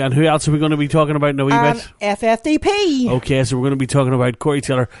 Yes, you do. And who else are we going to be talking about in a wee bit? FFDP. Okay, so we're going to be talking about Corey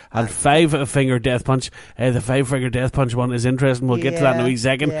Taylor and Five Finger Death Punch. The Five Finger Death Punch one is interesting. We'll get to that in a wee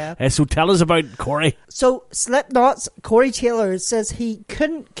second. Yeah. So tell us about Corey. So Slipknot's Corey Taylor says he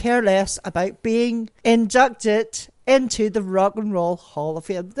couldn't care less about being inducted into the Rock and Roll Hall of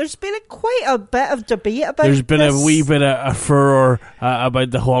Fame. There's been quite a bit of debate about There's been this. a wee bit of a furore about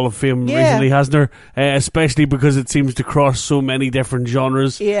the Hall of Fame recently, hasn't there? Especially because it seems to cross so many different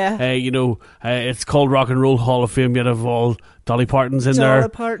genres. Yeah. It's called Rock and Roll Hall of Fame, yet of all Dolly Parton's in there. Dolly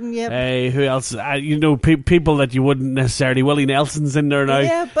Parton, yep. Who else? People that you wouldn't necessarily... Willie Nelson's in there now.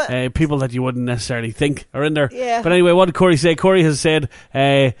 Yeah, but... people that you wouldn't necessarily think are in there. Yeah. But anyway, what did Corey say? Corey has said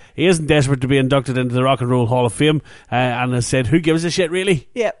he isn't desperate to be inducted into the Rock and Roll Hall of Fame, and has said, who gives a shit, really?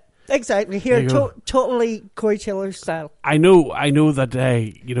 Yep. Exactly. Here, totally Corey Taylor style. I know that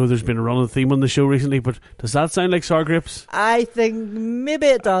there's been a running theme on the show recently, but does that sound like sour grapes? I think maybe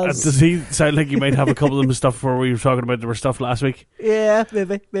it does. Does he sound like you might have a couple of them stuff where we were talking about there were stuff last week? Yeah,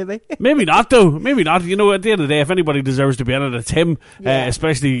 maybe. Maybe not, though. Maybe not. At the end of the day, if anybody deserves to be in it, it's him. Yeah.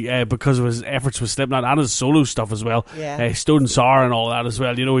 Especially because of his efforts with Slipknot and his solo stuff as well. Yeah. Stone Sour and all that as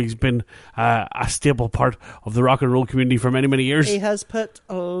well. He's been a staple part of the rock and roll community for many, many years. He has put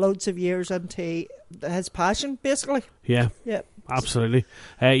loads of years into his passion, basically. Yeah. Yep. Absolutely.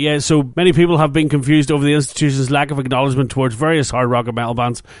 So many people have been confused over the institution's lack of acknowledgement towards various hard rock and metal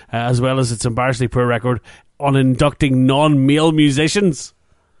bands, as well as its embarrassingly poor record on inducting non-male musicians.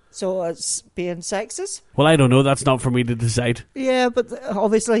 So it's being sexist? Well, I don't know. That's not for me to decide. Yeah, but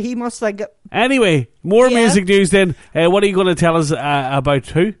obviously he must think it. Anyway, more music news then. What are you going to tell us about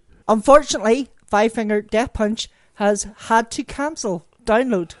who? Unfortunately, Five Finger Death Punch has had to cancel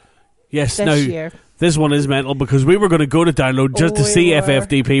Download. Yes, this year. This one is mental because we were going to go to Download just to see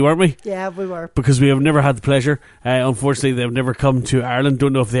FFDP, weren't we? Yeah, we were. Because we have never had the pleasure. Unfortunately, they've never come to Ireland.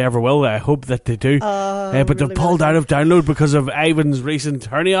 Don't know if they ever will. I hope that they do. But really they've pulled out of Download because of Ivan's recent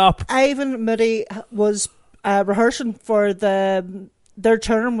hernia op. Ivan Moody was rehearsing for their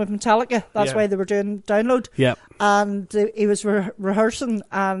tour with Metallica. That's why they were doing Download. Yeah. And he was rehearsing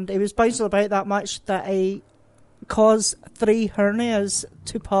and he was bouncing about that much that he caused 3 hernias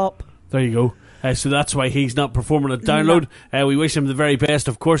to pop. There you go. So that's why he's not performing at Download. We wish him the very best,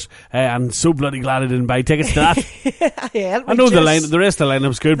 of course, and so bloody glad I didn't buy tickets to that. I know the rest of the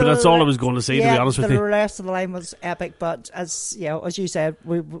lineup's good, but that's all I was going to say, to be honest with you. The rest of the line was epic, but as you said,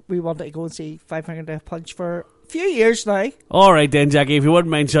 we wanted to go and see Five Finger Death Punch for a few years now. All right then, Jackie, if you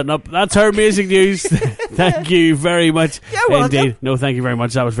wouldn't mind shutting up. That's our music news. Thank you very much. You're welcome. Indeed. No, thank you very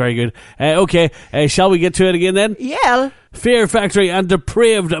much. That was very good. Okay, shall we get to it again then? Yeah. Fear Factory and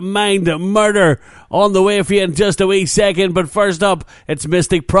Depraved Mind Murder on the way for you in just a wee second. But first up, it's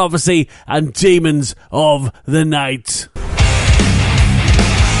Mystic Prophecy and Demons of the Night.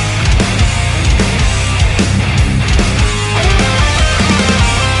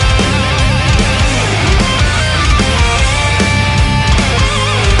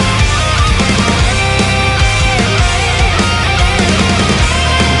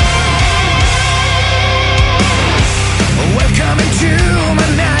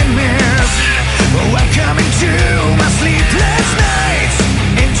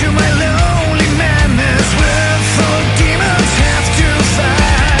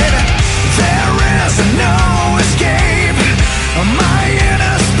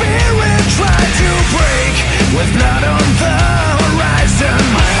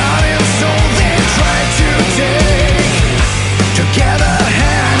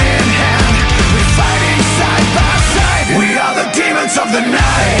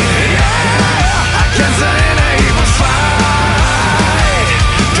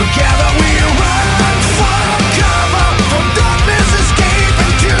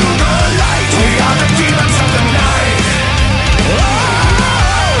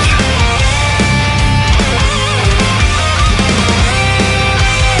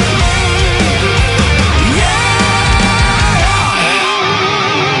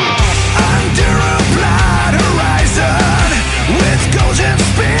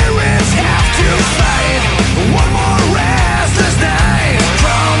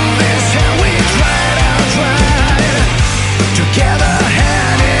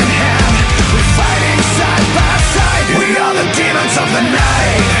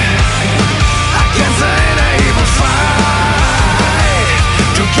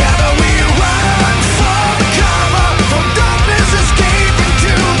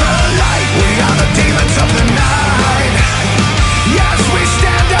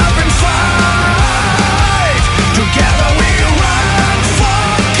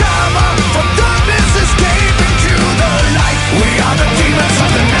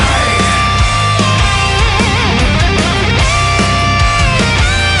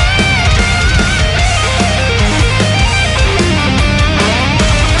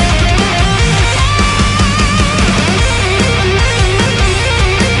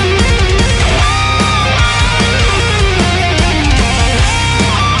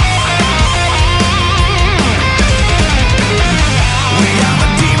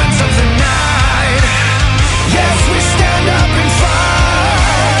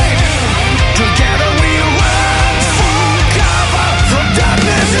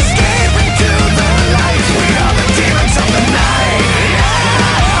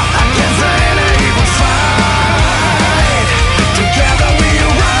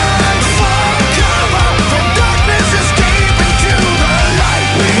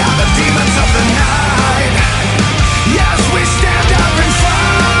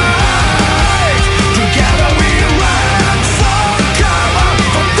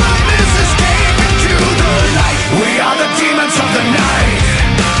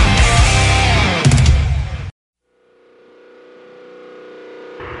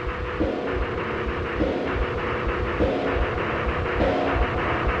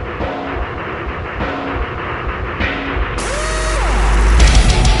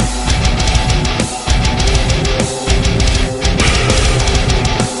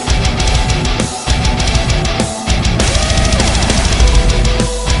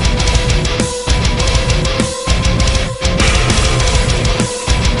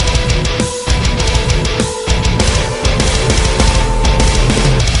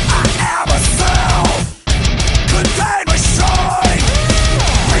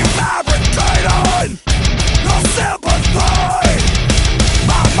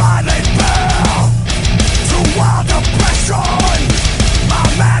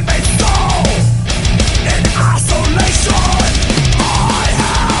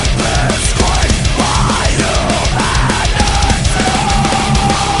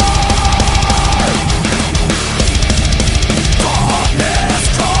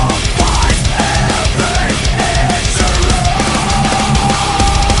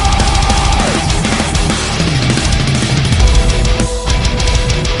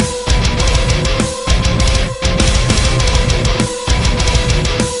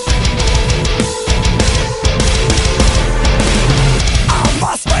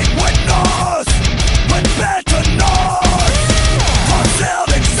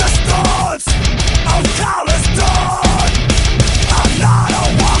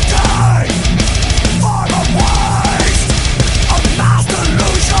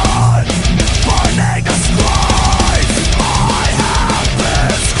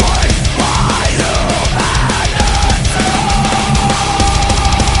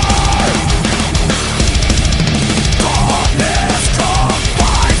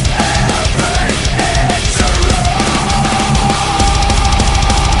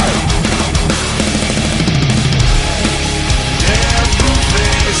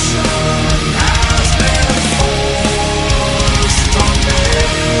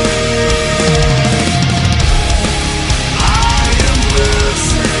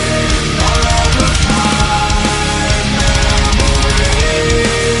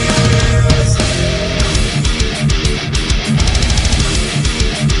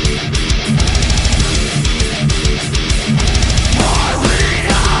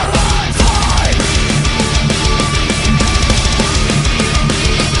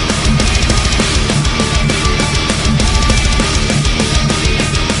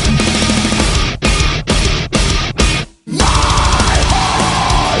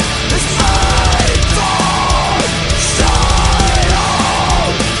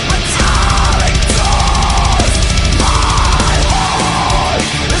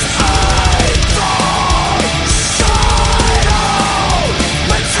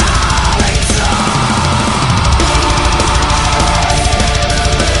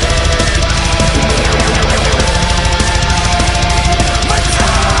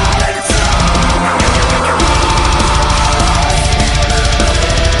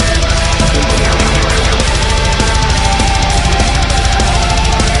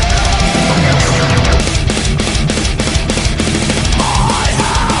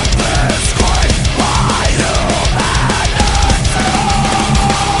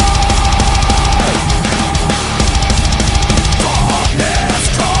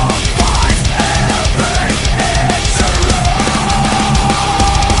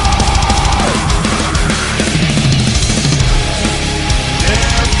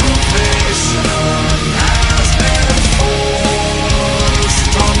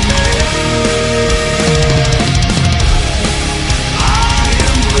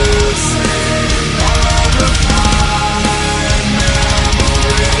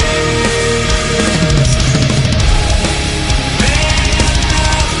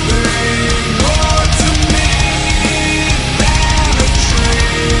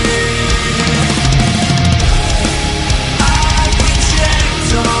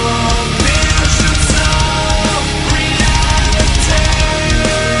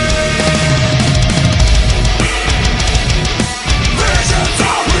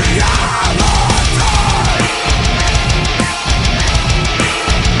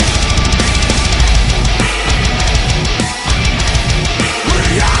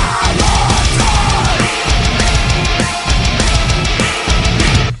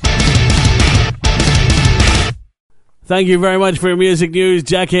 Thank you very much for your music news,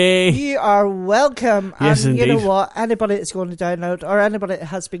 Jackie. You are welcome. Yes, and you know indeed. what? Anybody that's going to download or anybody that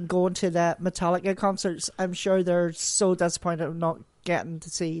has been going to the Metallica concerts, I'm sure they're so disappointed of not getting to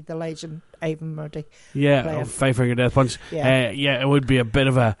see the legend Ivan Murdy. Yeah, Five Finger Death Punch. Yeah. It would be a bit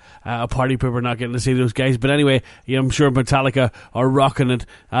of a party pooper not getting to see those guys. But anyway, I'm sure Metallica are rocking it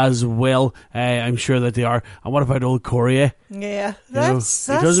as well. I'm sure that they are. And what about old Corey? Yeah, He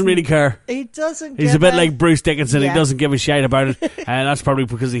doesn't really care. He doesn't. He's a bit like Bruce Dickinson. Yeah. He doesn't give a shite about it, and that's probably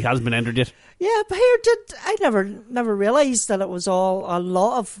because he hasn't been entered yet. Yeah, but I never realised that it was all a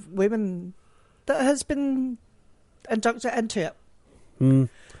lot of women that has been inducted into it. Mm.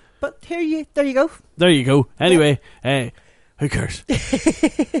 But there you go. There you go. Anyway, who cares?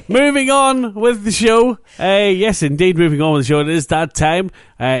 Moving on with the show. Yes, indeed, moving on with the show. It is that time.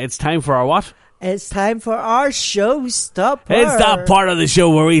 It's time for our what? It's time for our showstopper. It's that part of the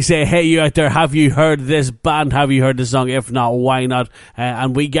show where we say, hey, you out there, have you heard this band? Have you heard this song? If not, why not?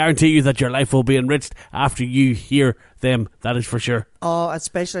 And we guarantee you that your life will be enriched after you hear them. That is for sure. Oh,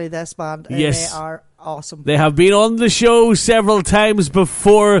 especially this band. Yes. They are awesome. They have been on the show several times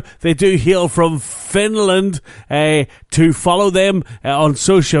before. They do hail from Finland. To follow them on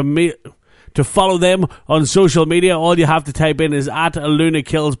social media... To follow them on social media, all you have to type in is at Luna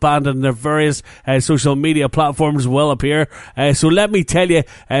Kills Band, and their various social media platforms will appear. So let me tell you,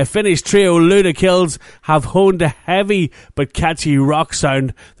 Finnish trio Luna Kills have honed a heavy but catchy rock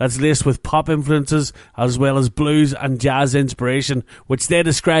sound that's laced with pop influences as well as blues and jazz inspiration, which they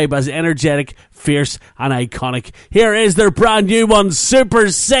describe as energetic, fierce and iconic. Here is their brand new one, Super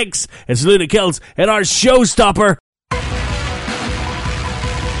 6. It's Luna Kills in our showstopper.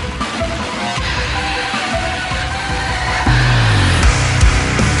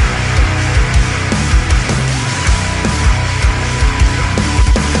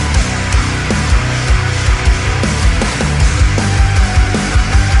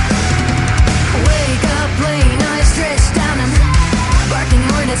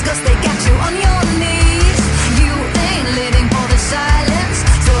 Cause they got you on your knees. You ain't living for the silence.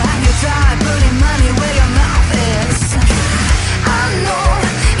 So have you tried putting money where your mouth is? I know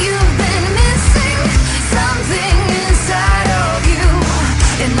you've been missing something inside of you.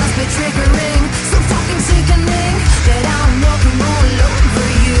 It must be triggering, so fucking sickening that I'm walking all over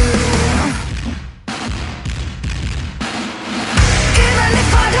you. Even if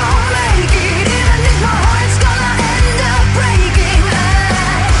I don't make it, even if my heart's gonna end up breaking,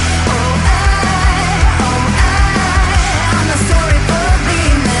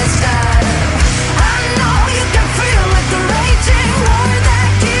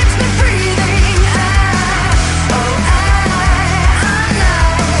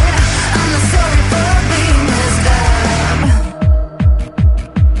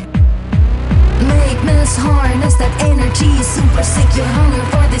 harness that energy is super sick. Your hunger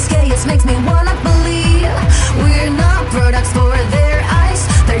for this chaos makes me wanna believe we're not products for their eyes.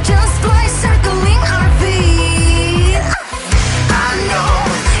 They're just flies circling our feet. I know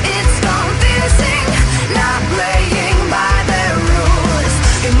it's confusing, not playing by their rules.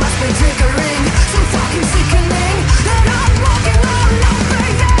 It must be triggering, so fucking sickening that I'm walking all over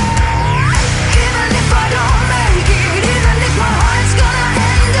you. Even if I don't make it, even if my heart's gonna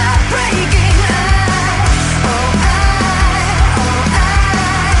end up breaking,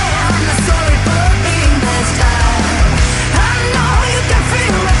 I'm sorry for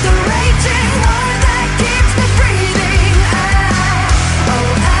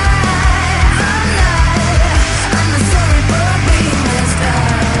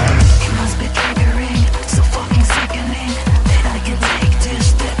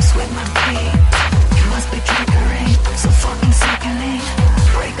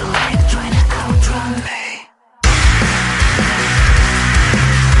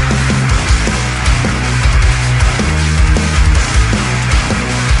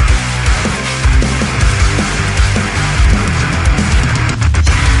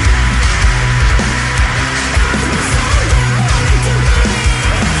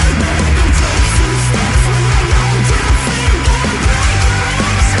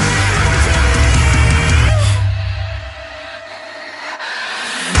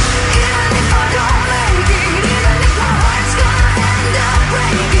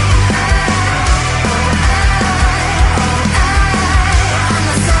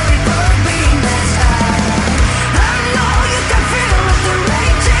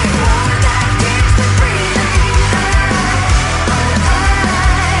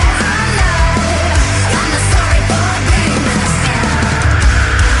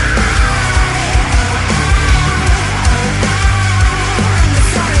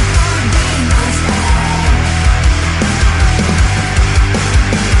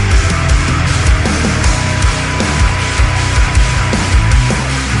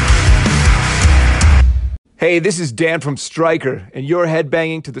Hey, this is Dan from Stryker, and you're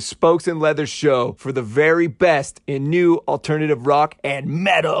headbanging to the Spokes and Leather Show for the very best in new alternative rock and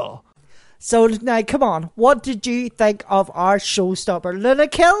metal. So now, come on, what did you think of our showstopper, Luna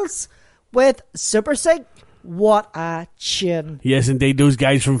Kills with Super Sync? What a tune. Yes, indeed, those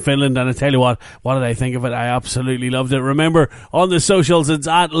guys from Finland, and I tell you what did I think of it? I absolutely loved it. Remember, on the socials, it's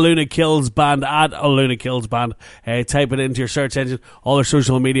at Luna Kills Band, at a Luna Kills Band. Type it into your search engine. All their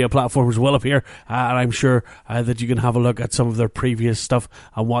social media platforms will appear, and I'm sure that you can have a look at some of their previous stuff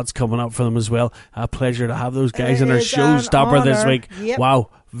and what's coming up for them as well. A pleasure to have those guys in our showstopper this week. Yep. Wow,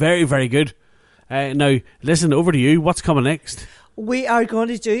 very, very good. Now, listen, over to you. What's coming next? We are going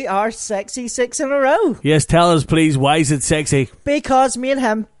to do our sexy 6 in a row. Yes, tell us, please, why is it sexy? Because me and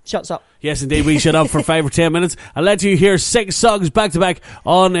him shuts up. Yes, indeed, we shut up for 5 or 10 minutes and let you hear 6 songs back to back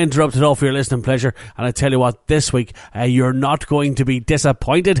uninterrupted, all for your listening pleasure. And I tell you what, this week, you're not going to be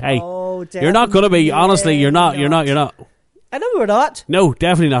disappointed, hey. Oh, you're not going to be, honestly, you're not. I know we're not. No,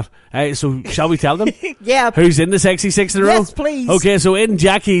 definitely not. So shall we tell them? Yeah. Who's in the sexy 6 in a row? Yes, please. Okay, so in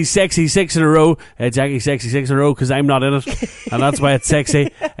Jackie's sexy 6 in a row, Jackie's sexy 6 in a row, because I'm not in it, and that's why it's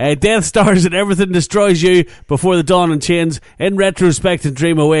sexy. Death Stars and Everything Destroys You, Before the Dawn and Chains, In Retrospect and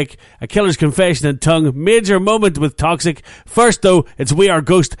Dream Awake, A Killer's Confession and Tongue, Major Moment with Toxic. First, though, it's We Are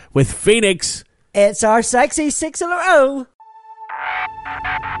Ghost with Phoenix. It's our sexy 6 in a row.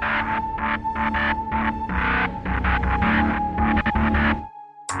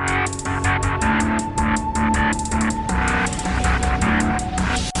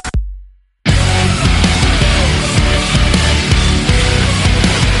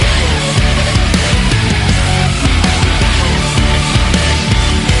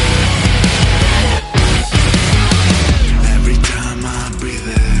 Every time I breathe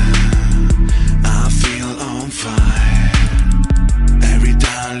in, I feel on fire. Every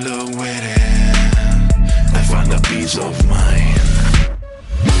time I look within, I find a peace of mind.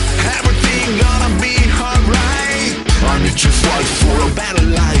 Everything gonna be alright. I need to fight for a better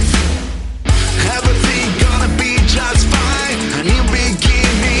life. Everything gonna be just fine. A new beginning.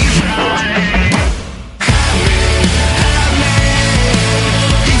 Help me,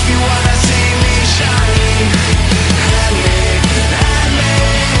 if you wanna see me shine. Help me,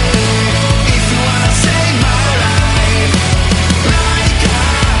 if you wanna save my life. Like a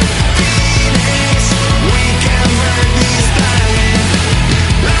phoenix, we can burn this time.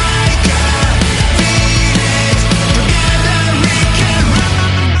 Like a phoenix, together we can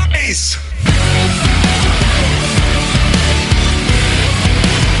rise.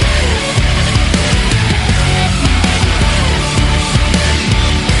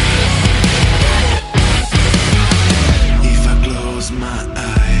 If I close my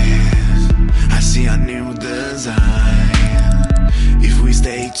eyes, I see a new design. If we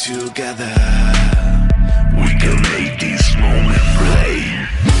stay together, we can make this moment right.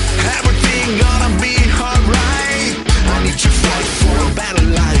 Everything gonna be alright. I need to fight for a better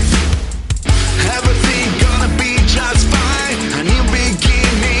life. Everything gonna be just fine. A new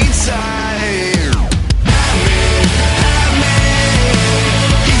beginning inside. Help me,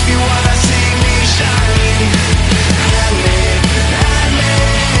 if you wanna see me shine. Help me,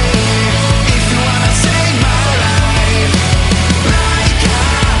 if you wanna save my life. Like a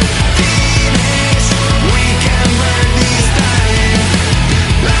phoenix,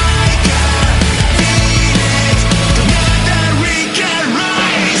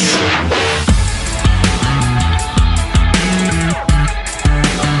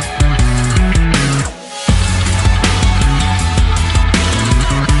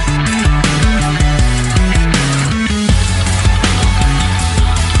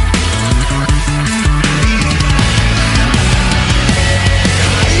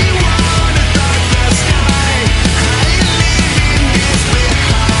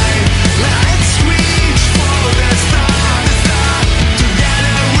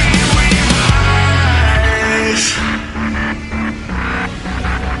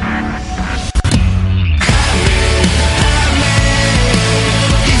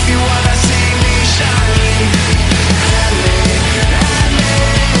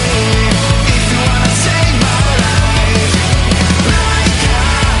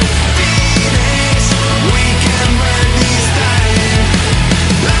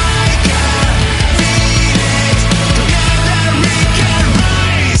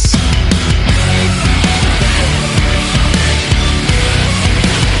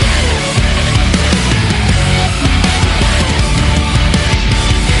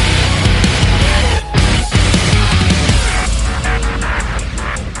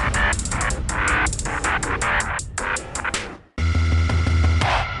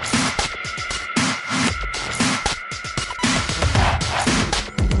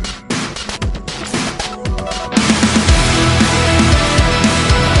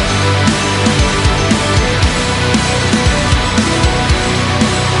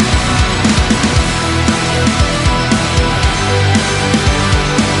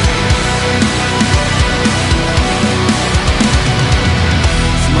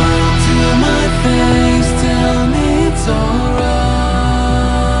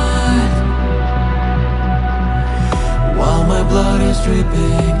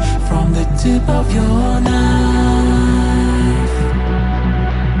 dripping from the tip of your knife.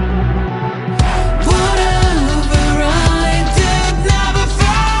 Whatever I did never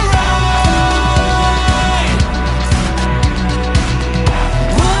felt right.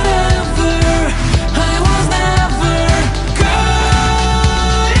 Whatever, I was never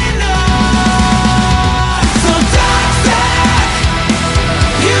good enough. So toxic,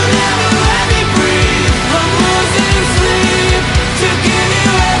 you never let me breathe. I'm losing sleep to give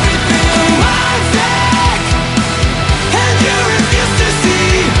you everything. I'm sick.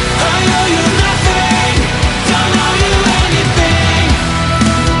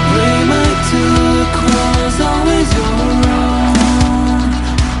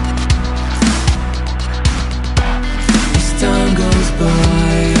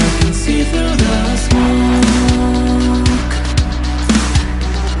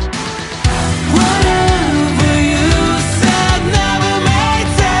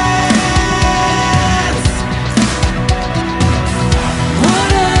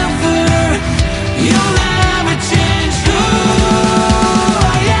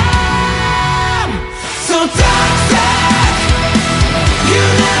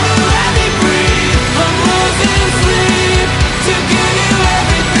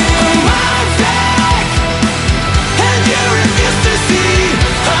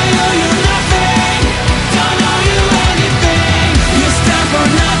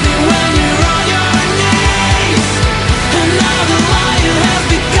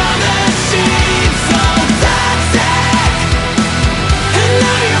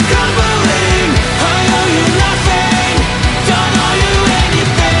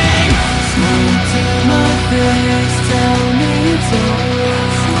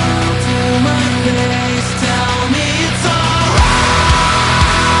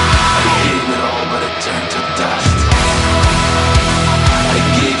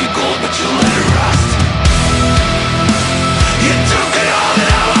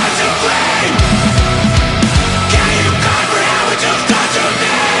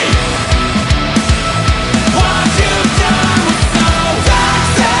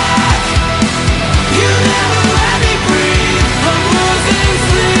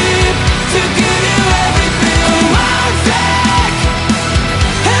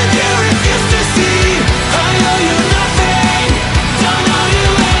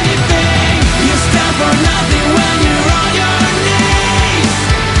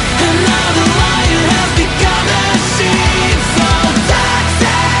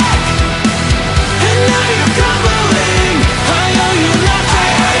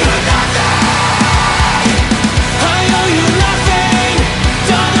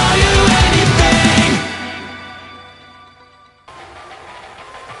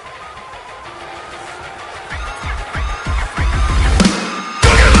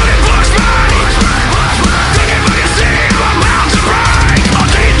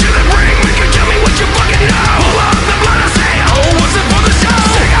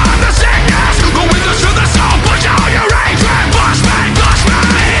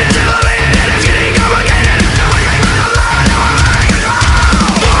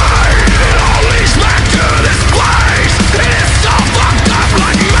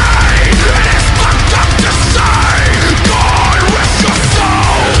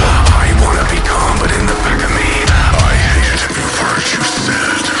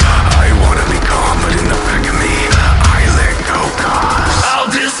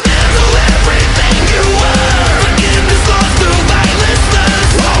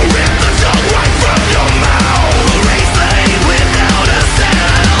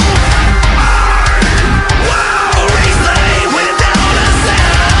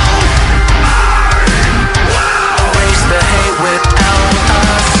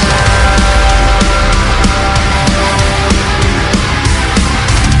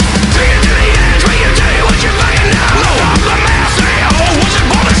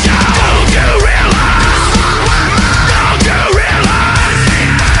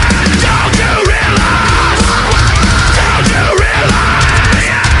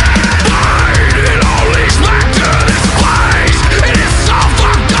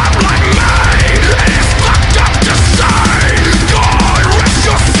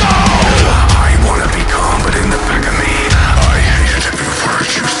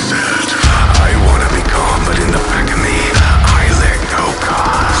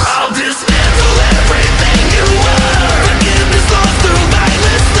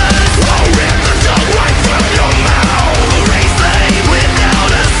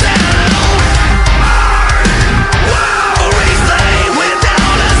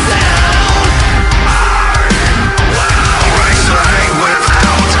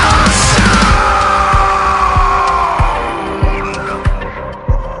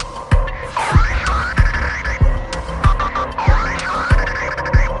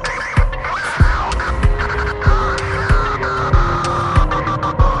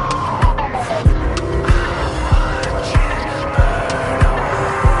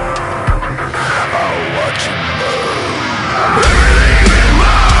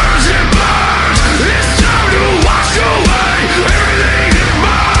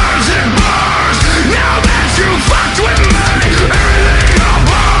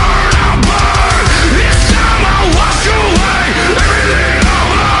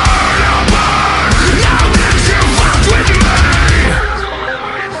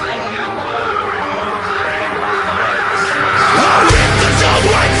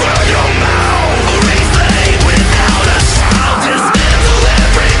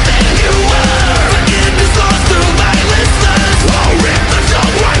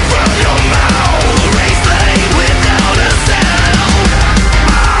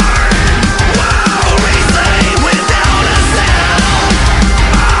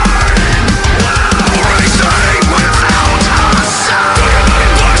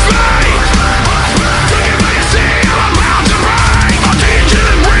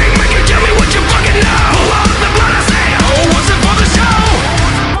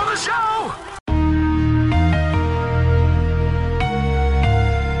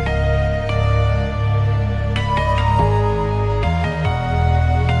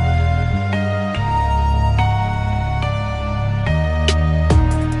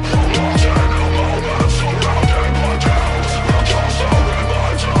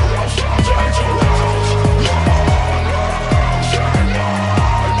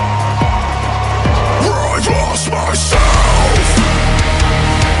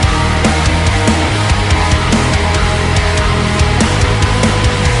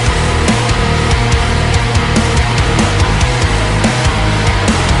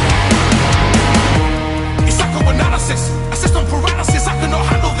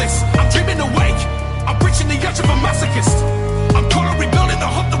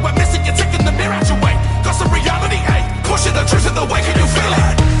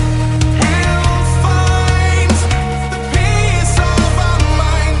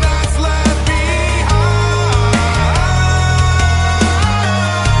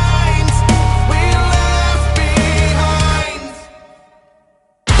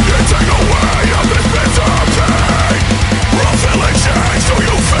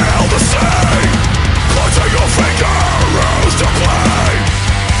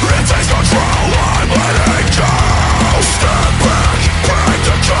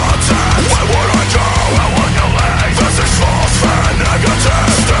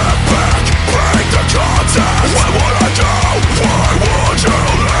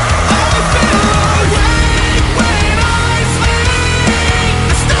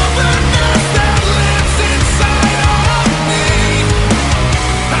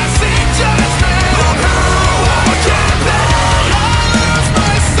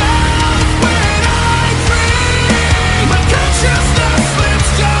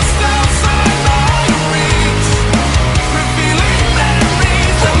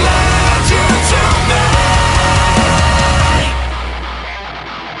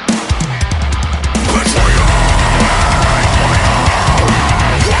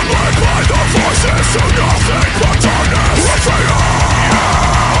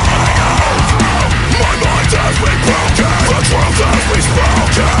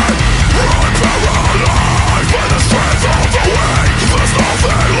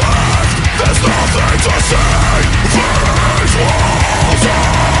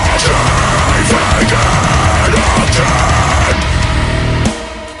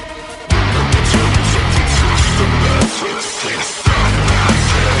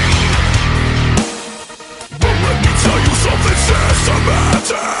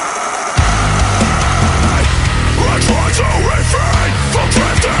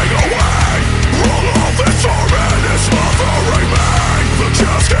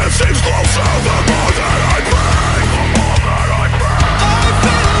 seems closer the more that I pray. I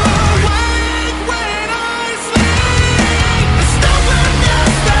feel awake when I sleep. The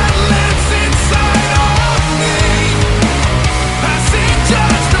stubbornness that lives inside of me. Passing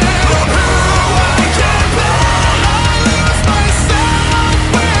judgment on who I can be. I lose myself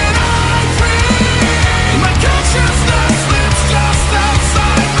when I dream. My consciousness slips just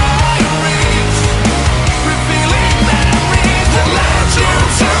outside my reach, revealing memories that led you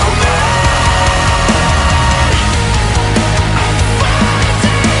to me.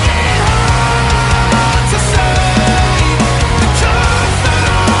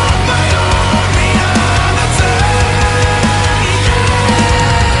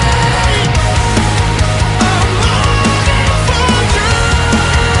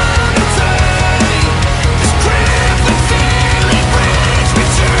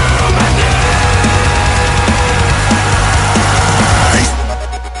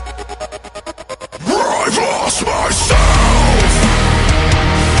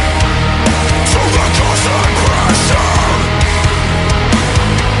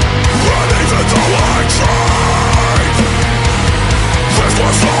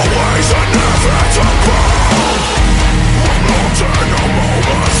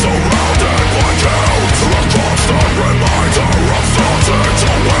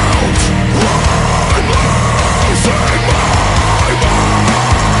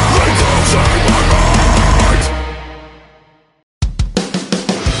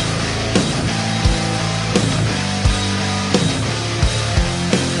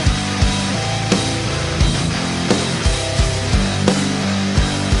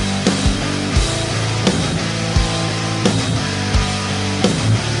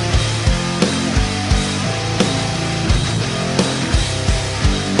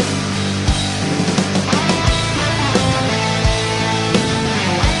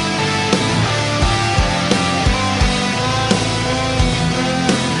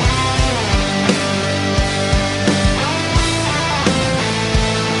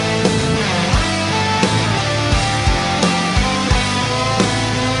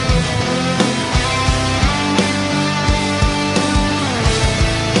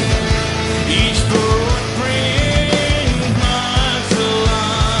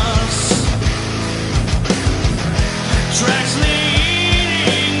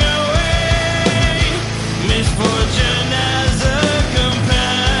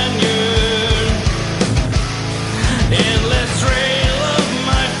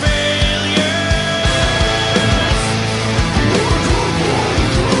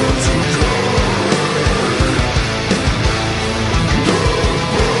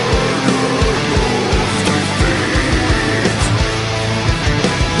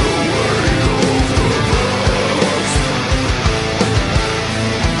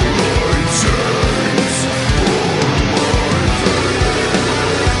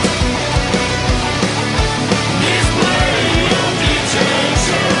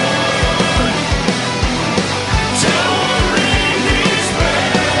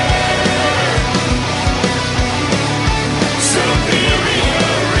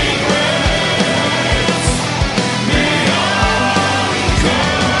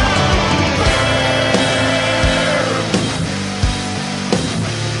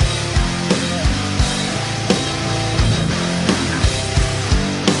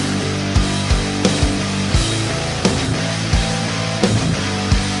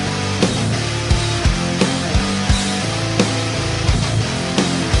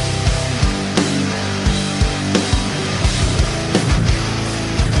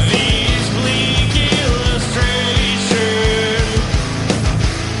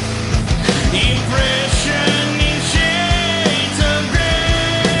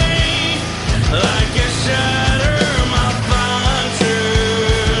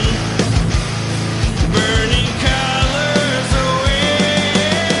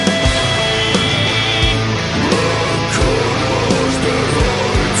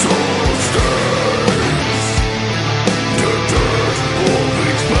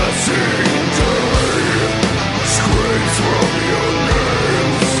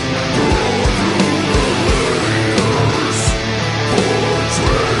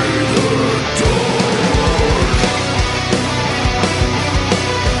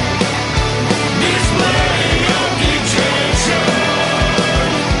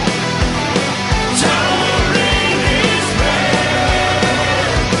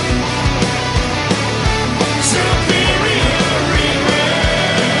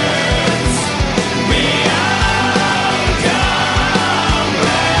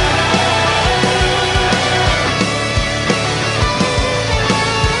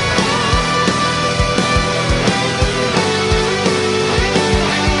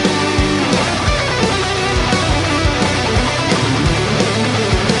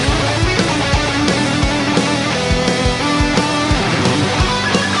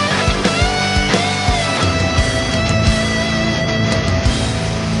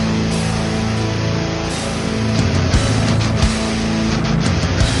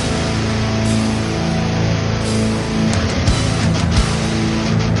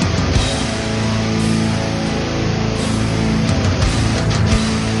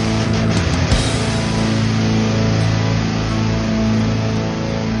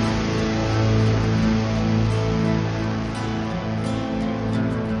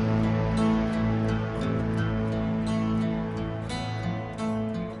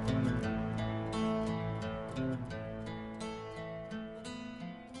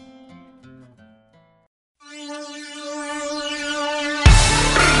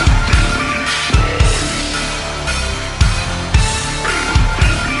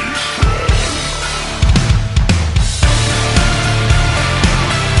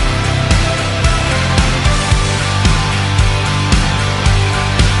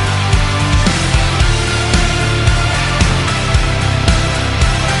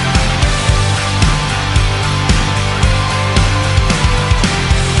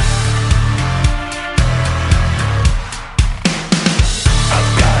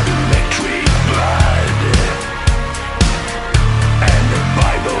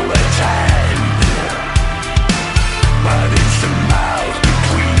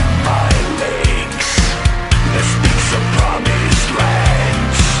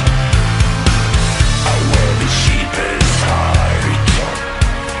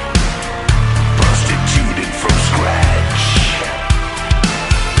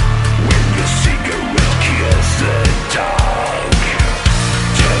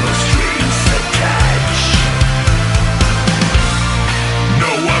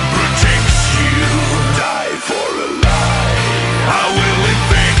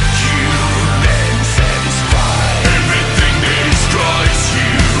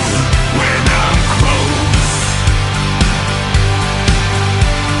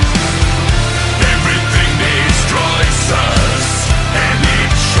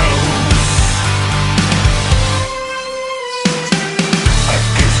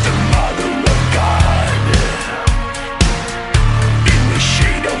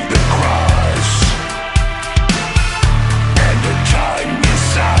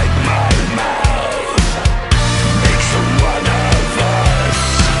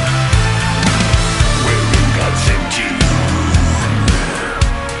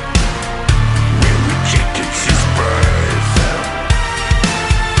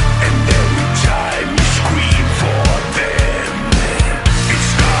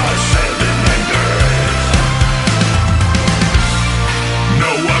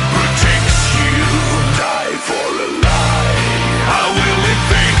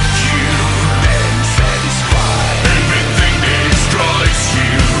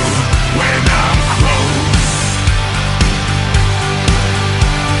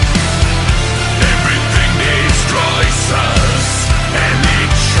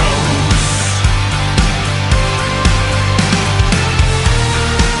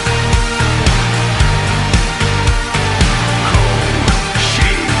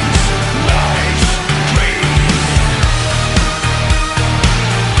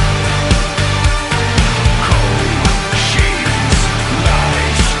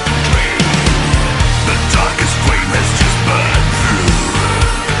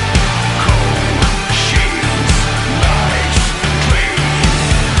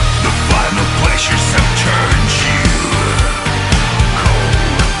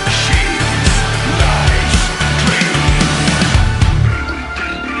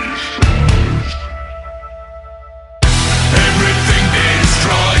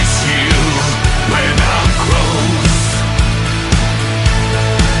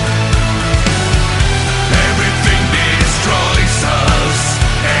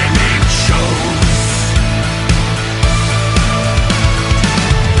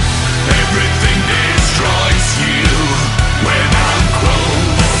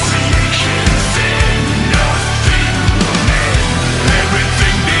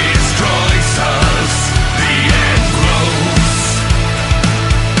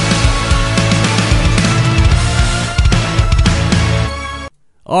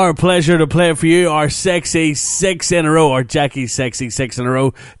 Our pleasure to play it for you. Our sexy 6 in a row, or Jackie's sexy 6 in a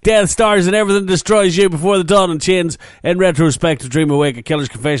row. Death, Stars and Everything Destroys You, Before the Dawn and Chains, In Retrospect, A Dream Awake, A Killer's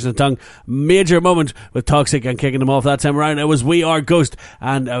Confession of Tongue, Major Moment with Toxic and Kicking Them Off. That time around it was We Are Ghost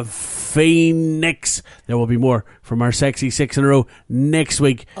and a Phoenix. There will be more from our sexy 6 in a row next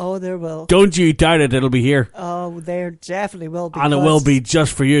week. Oh, there will. Don't you doubt it, it'll be here. Oh, there definitely will be. And it will be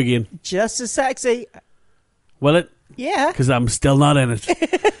just for you again. Just as sexy. Will it? Yeah. Because I'm still not in it.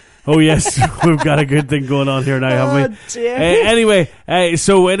 Oh yes, we've got a good thing going on here now, haven't we? Dear. Anyway,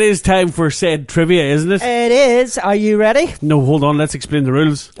 so it is time for said trivia, isn't it? It is. Are you ready? No, hold on, let's explain the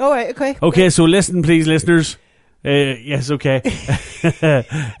rules. All right, okay. Okay, so listen please, listeners. Yes, okay.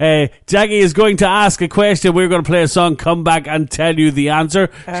 Jackie is going to ask a question. We're going to play a song, come back and tell you the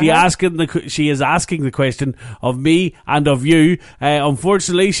answer. She is asking the question of me and of you.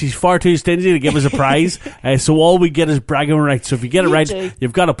 Unfortunately, she's far too stingy to give us a prize. So all we get is bragging rights. So if you get it right,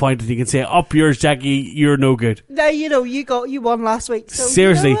 you've got a point, and you can say, up yours, Jackie, you're no good. Now, you won last week. So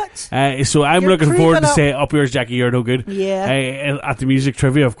seriously. You know so I'm You're looking forward to creeping say, up yours, Jackie, you're no good. Yeah. At the music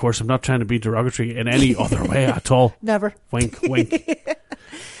trivia, of course. I'm not trying to be derogatory in any other way at all. Never. Wink, wink.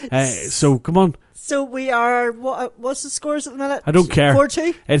 So come on. So we are. What's the scores at the minute? I don't care.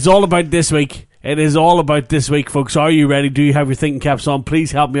 4-2. It's all about this week. It is all about this week, folks. Are you ready? Do you have your thinking caps on? Please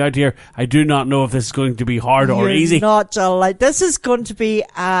help me out here. I do not know if this is going to be hard or easy. Not like this is going to be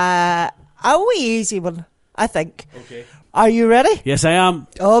a wee easy one, I think. Okay. Are you ready? Yes, I am.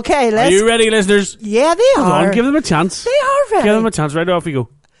 Okay, let's. Are you ready, listeners? Yeah, they Come are. on, give them a chance. They are ready. Give them a chance. Right off we go.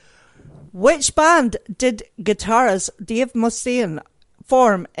 Which band did guitarist Dave Mustaine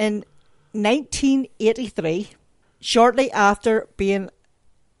form in 1983, shortly after being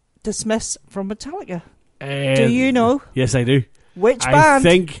dismissed from Metallica? Do you know? Yes, I do. Which band? I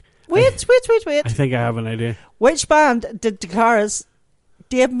think. Wait. I think I have an idea. Which band did guitarist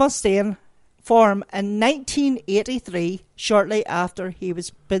Dave Mustaine form in 1983, shortly after he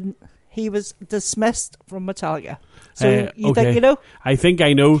was dismissed from Metallica? So you think you know? I think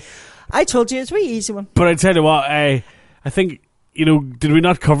I know. I told you it's a wee easy one. But I tell you what, I think, did we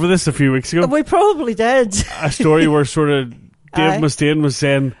not cover this a few weeks ago? We probably did. A story where sort of Dave Mustaine was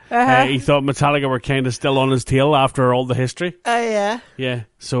saying he thought Metallica were kind of still on his tail after all the history. Yeah. Yeah.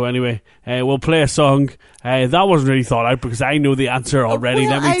 So anyway, we'll play a song. That wasn't really thought out because I know the answer already.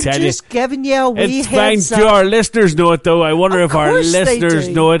 Well, Let me tell you. I'm just giving you a wee It's fine. heads Do up. our listeners know it though? I wonder if our course they listeners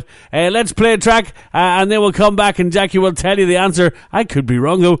do. know it. Let's play a track and then we'll come back and Jackie will tell you the answer. I could be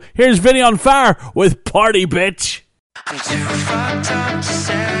wrong though. Here's Vinny on Fire with Party Bitch. I'm too fucked up to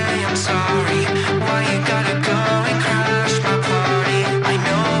say I'm sorry. Why you gotta go and crash my party? I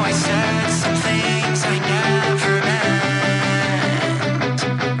know I said some things I never meant.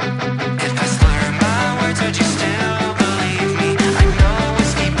 If I slur my words, would you still believe me? I know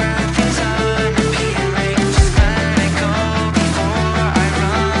whiskey breath is unappealing. Just let it go before I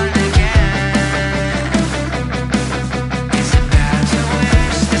run again. Is it bad to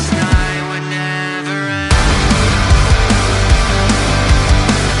wish this night would never end?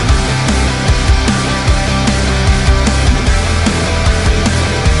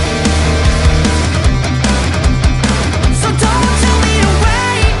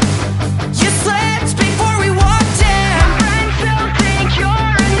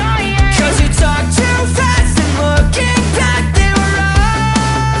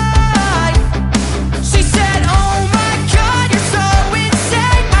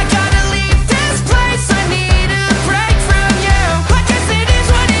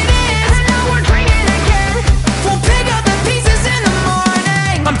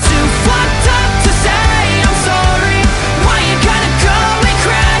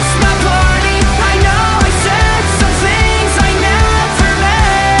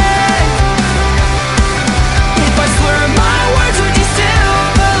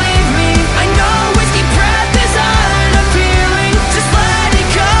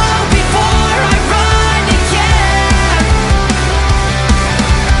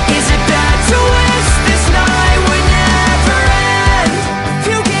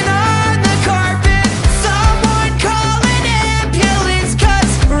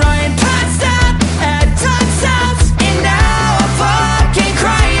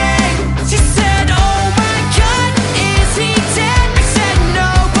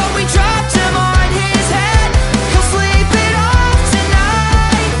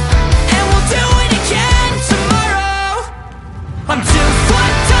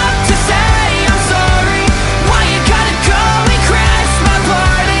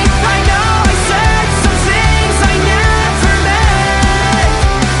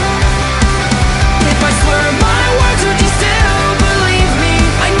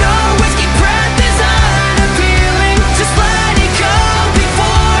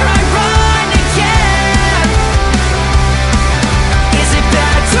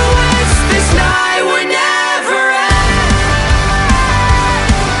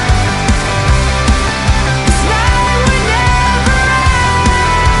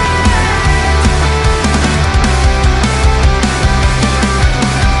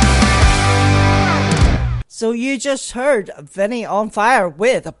 just heard Vinny on Fire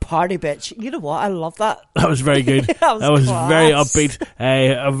with a Party Bitch. You know what? I love that. That was very good. That was class. Very upbeat.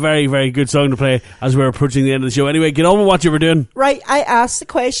 A very, very good song to play as we're approaching the end of the show. Anyway, get on with what you were doing. Right, I asked the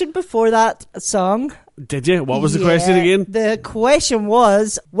question before that song. Did you? What was the question again? The question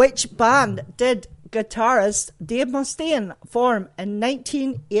was, which band did guitarist Dave Mustaine form in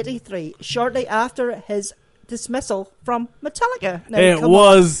 1983, shortly after his dismissal from Metallica? Now, It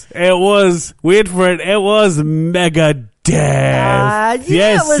was, wait for it Megadeth.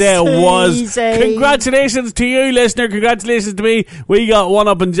 Yes, it was. Easy. Congratulations to you, listener. Congratulations to me. We got one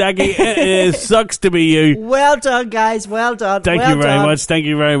up on Jackie. It sucks to be you. Well done, guys. Well done. Thank you very much. Thank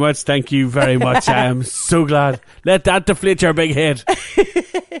you very much. Thank you very much. I am so glad. Let that deflate your big head.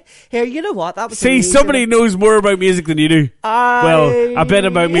 Here, you know what? That was See, amazing. somebody knows more about music than you do. Well, a bit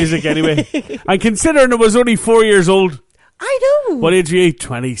about music anyway. And considering it was only 4 years old. I know. What age are you?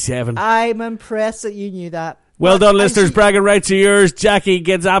 27. I'm impressed that you knew that. Well done, listeners. Bragging rights are yours. Jackie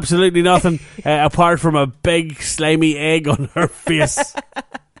gets absolutely nothing apart from a big slimy egg on her face.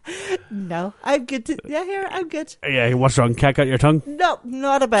 No, I'm good. I'm good. Yeah, what's wrong? Cat got your tongue? No,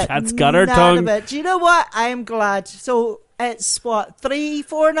 not a bit. Cat's got her not tongue. a bit. Do you know what? I am glad. So it's what,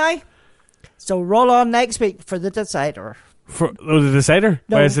 3-4 now? So roll on next week for the decider. For the decider?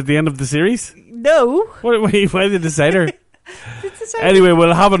 No. Why is it the end of the series? No. Why the decider? Anyway,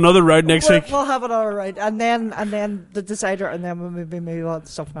 we'll have another round next week. We'll have another round, and then the decider, and then we'll maybe move on to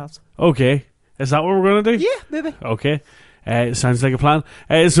something else. Okay. Is that what we're going to do? Yeah, maybe. Okay. Sounds like a plan.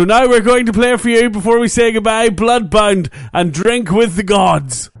 So now we're going to play for you, before we say goodbye, Bloodbound and Drink with the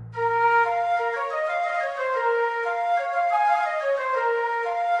Gods.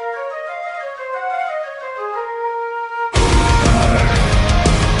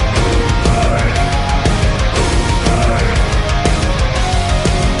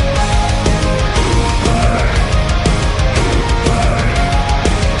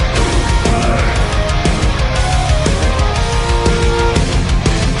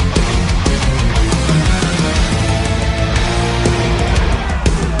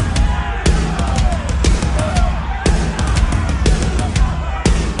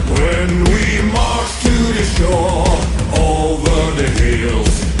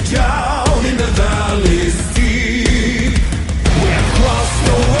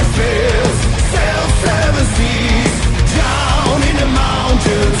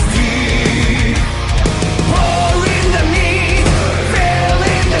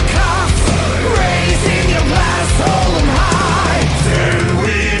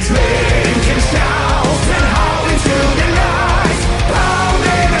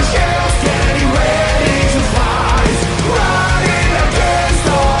 Pounding our shells, getting ready to fly.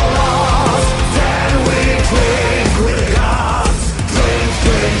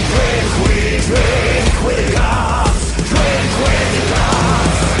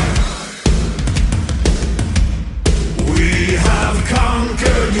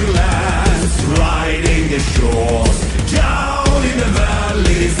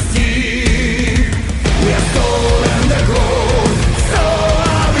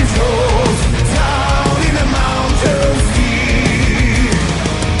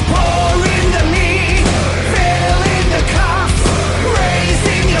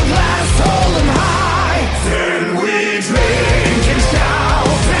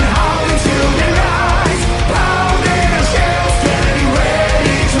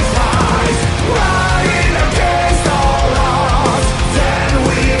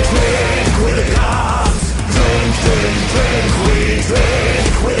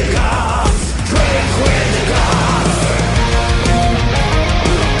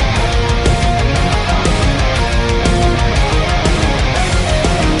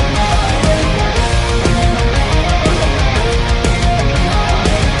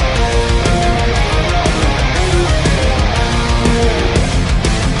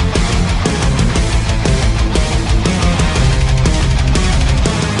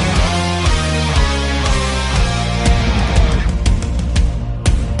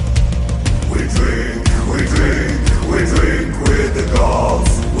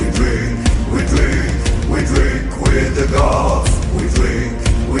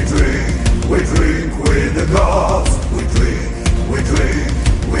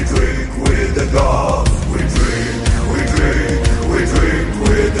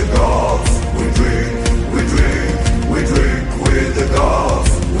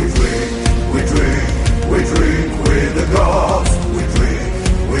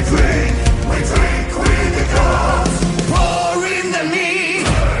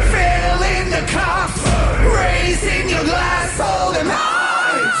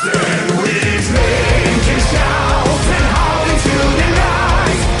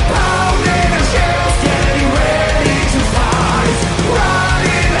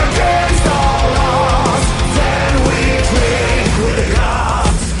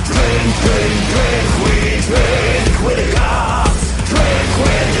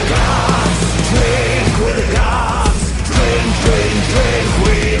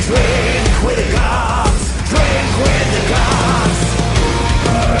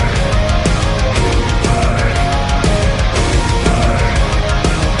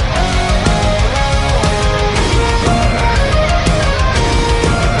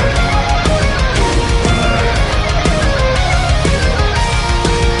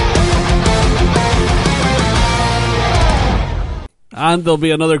 And there'll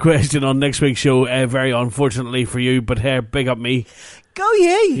be another question on next week's show, very unfortunately for you, but big up me. Go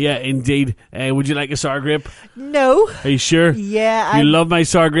ye. Yeah, indeed. Would you like a sour grape? No. Are you sure? Yeah. You love my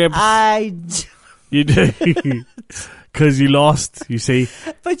sour grapes? You do. Because you lost, you see.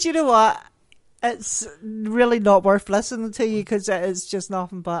 But you know what? It's really not worth listening to you because it is just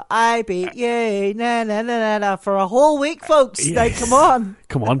nothing but I beat you, na for a whole week, folks. Now, come on.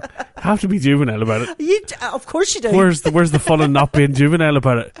 Come on. Have to be juvenile about it. Of course you do. Where's the fun in not being juvenile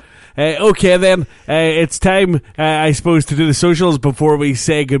about it? Okay then, it's time, I suppose, to do the socials before we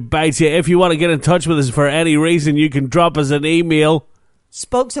say goodbye to you. If you want to get in touch with us for any reason, you can drop us an email.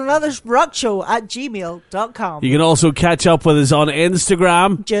 spokesandleathersrockshow@gmail.com. You can also catch up with us on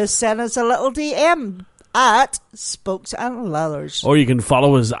Instagram. Just send us a little DM at Spokes and Leathers. Or you can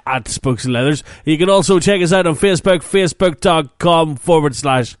follow us at Spokes and Leathers. You can also check us out on Facebook, facebook.com/.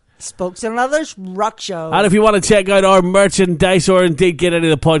 Spokes and Leathers Rock Show. And if you want to check out our merchandise or indeed get any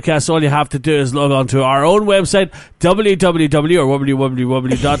of the podcasts, all you have to do is log on to our own website,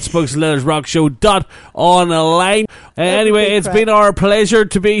 www.spokesandleathersrockshow.online. Anyway, it's been our pleasure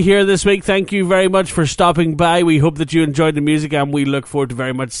to be here this week. Thank you very much for stopping by. We hope that you enjoyed the music and we look forward to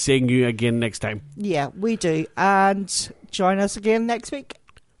very much seeing you again next time. Yeah, we do. And join us again next week.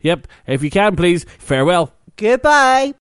 Yep. If you can, please, farewell. Goodbye.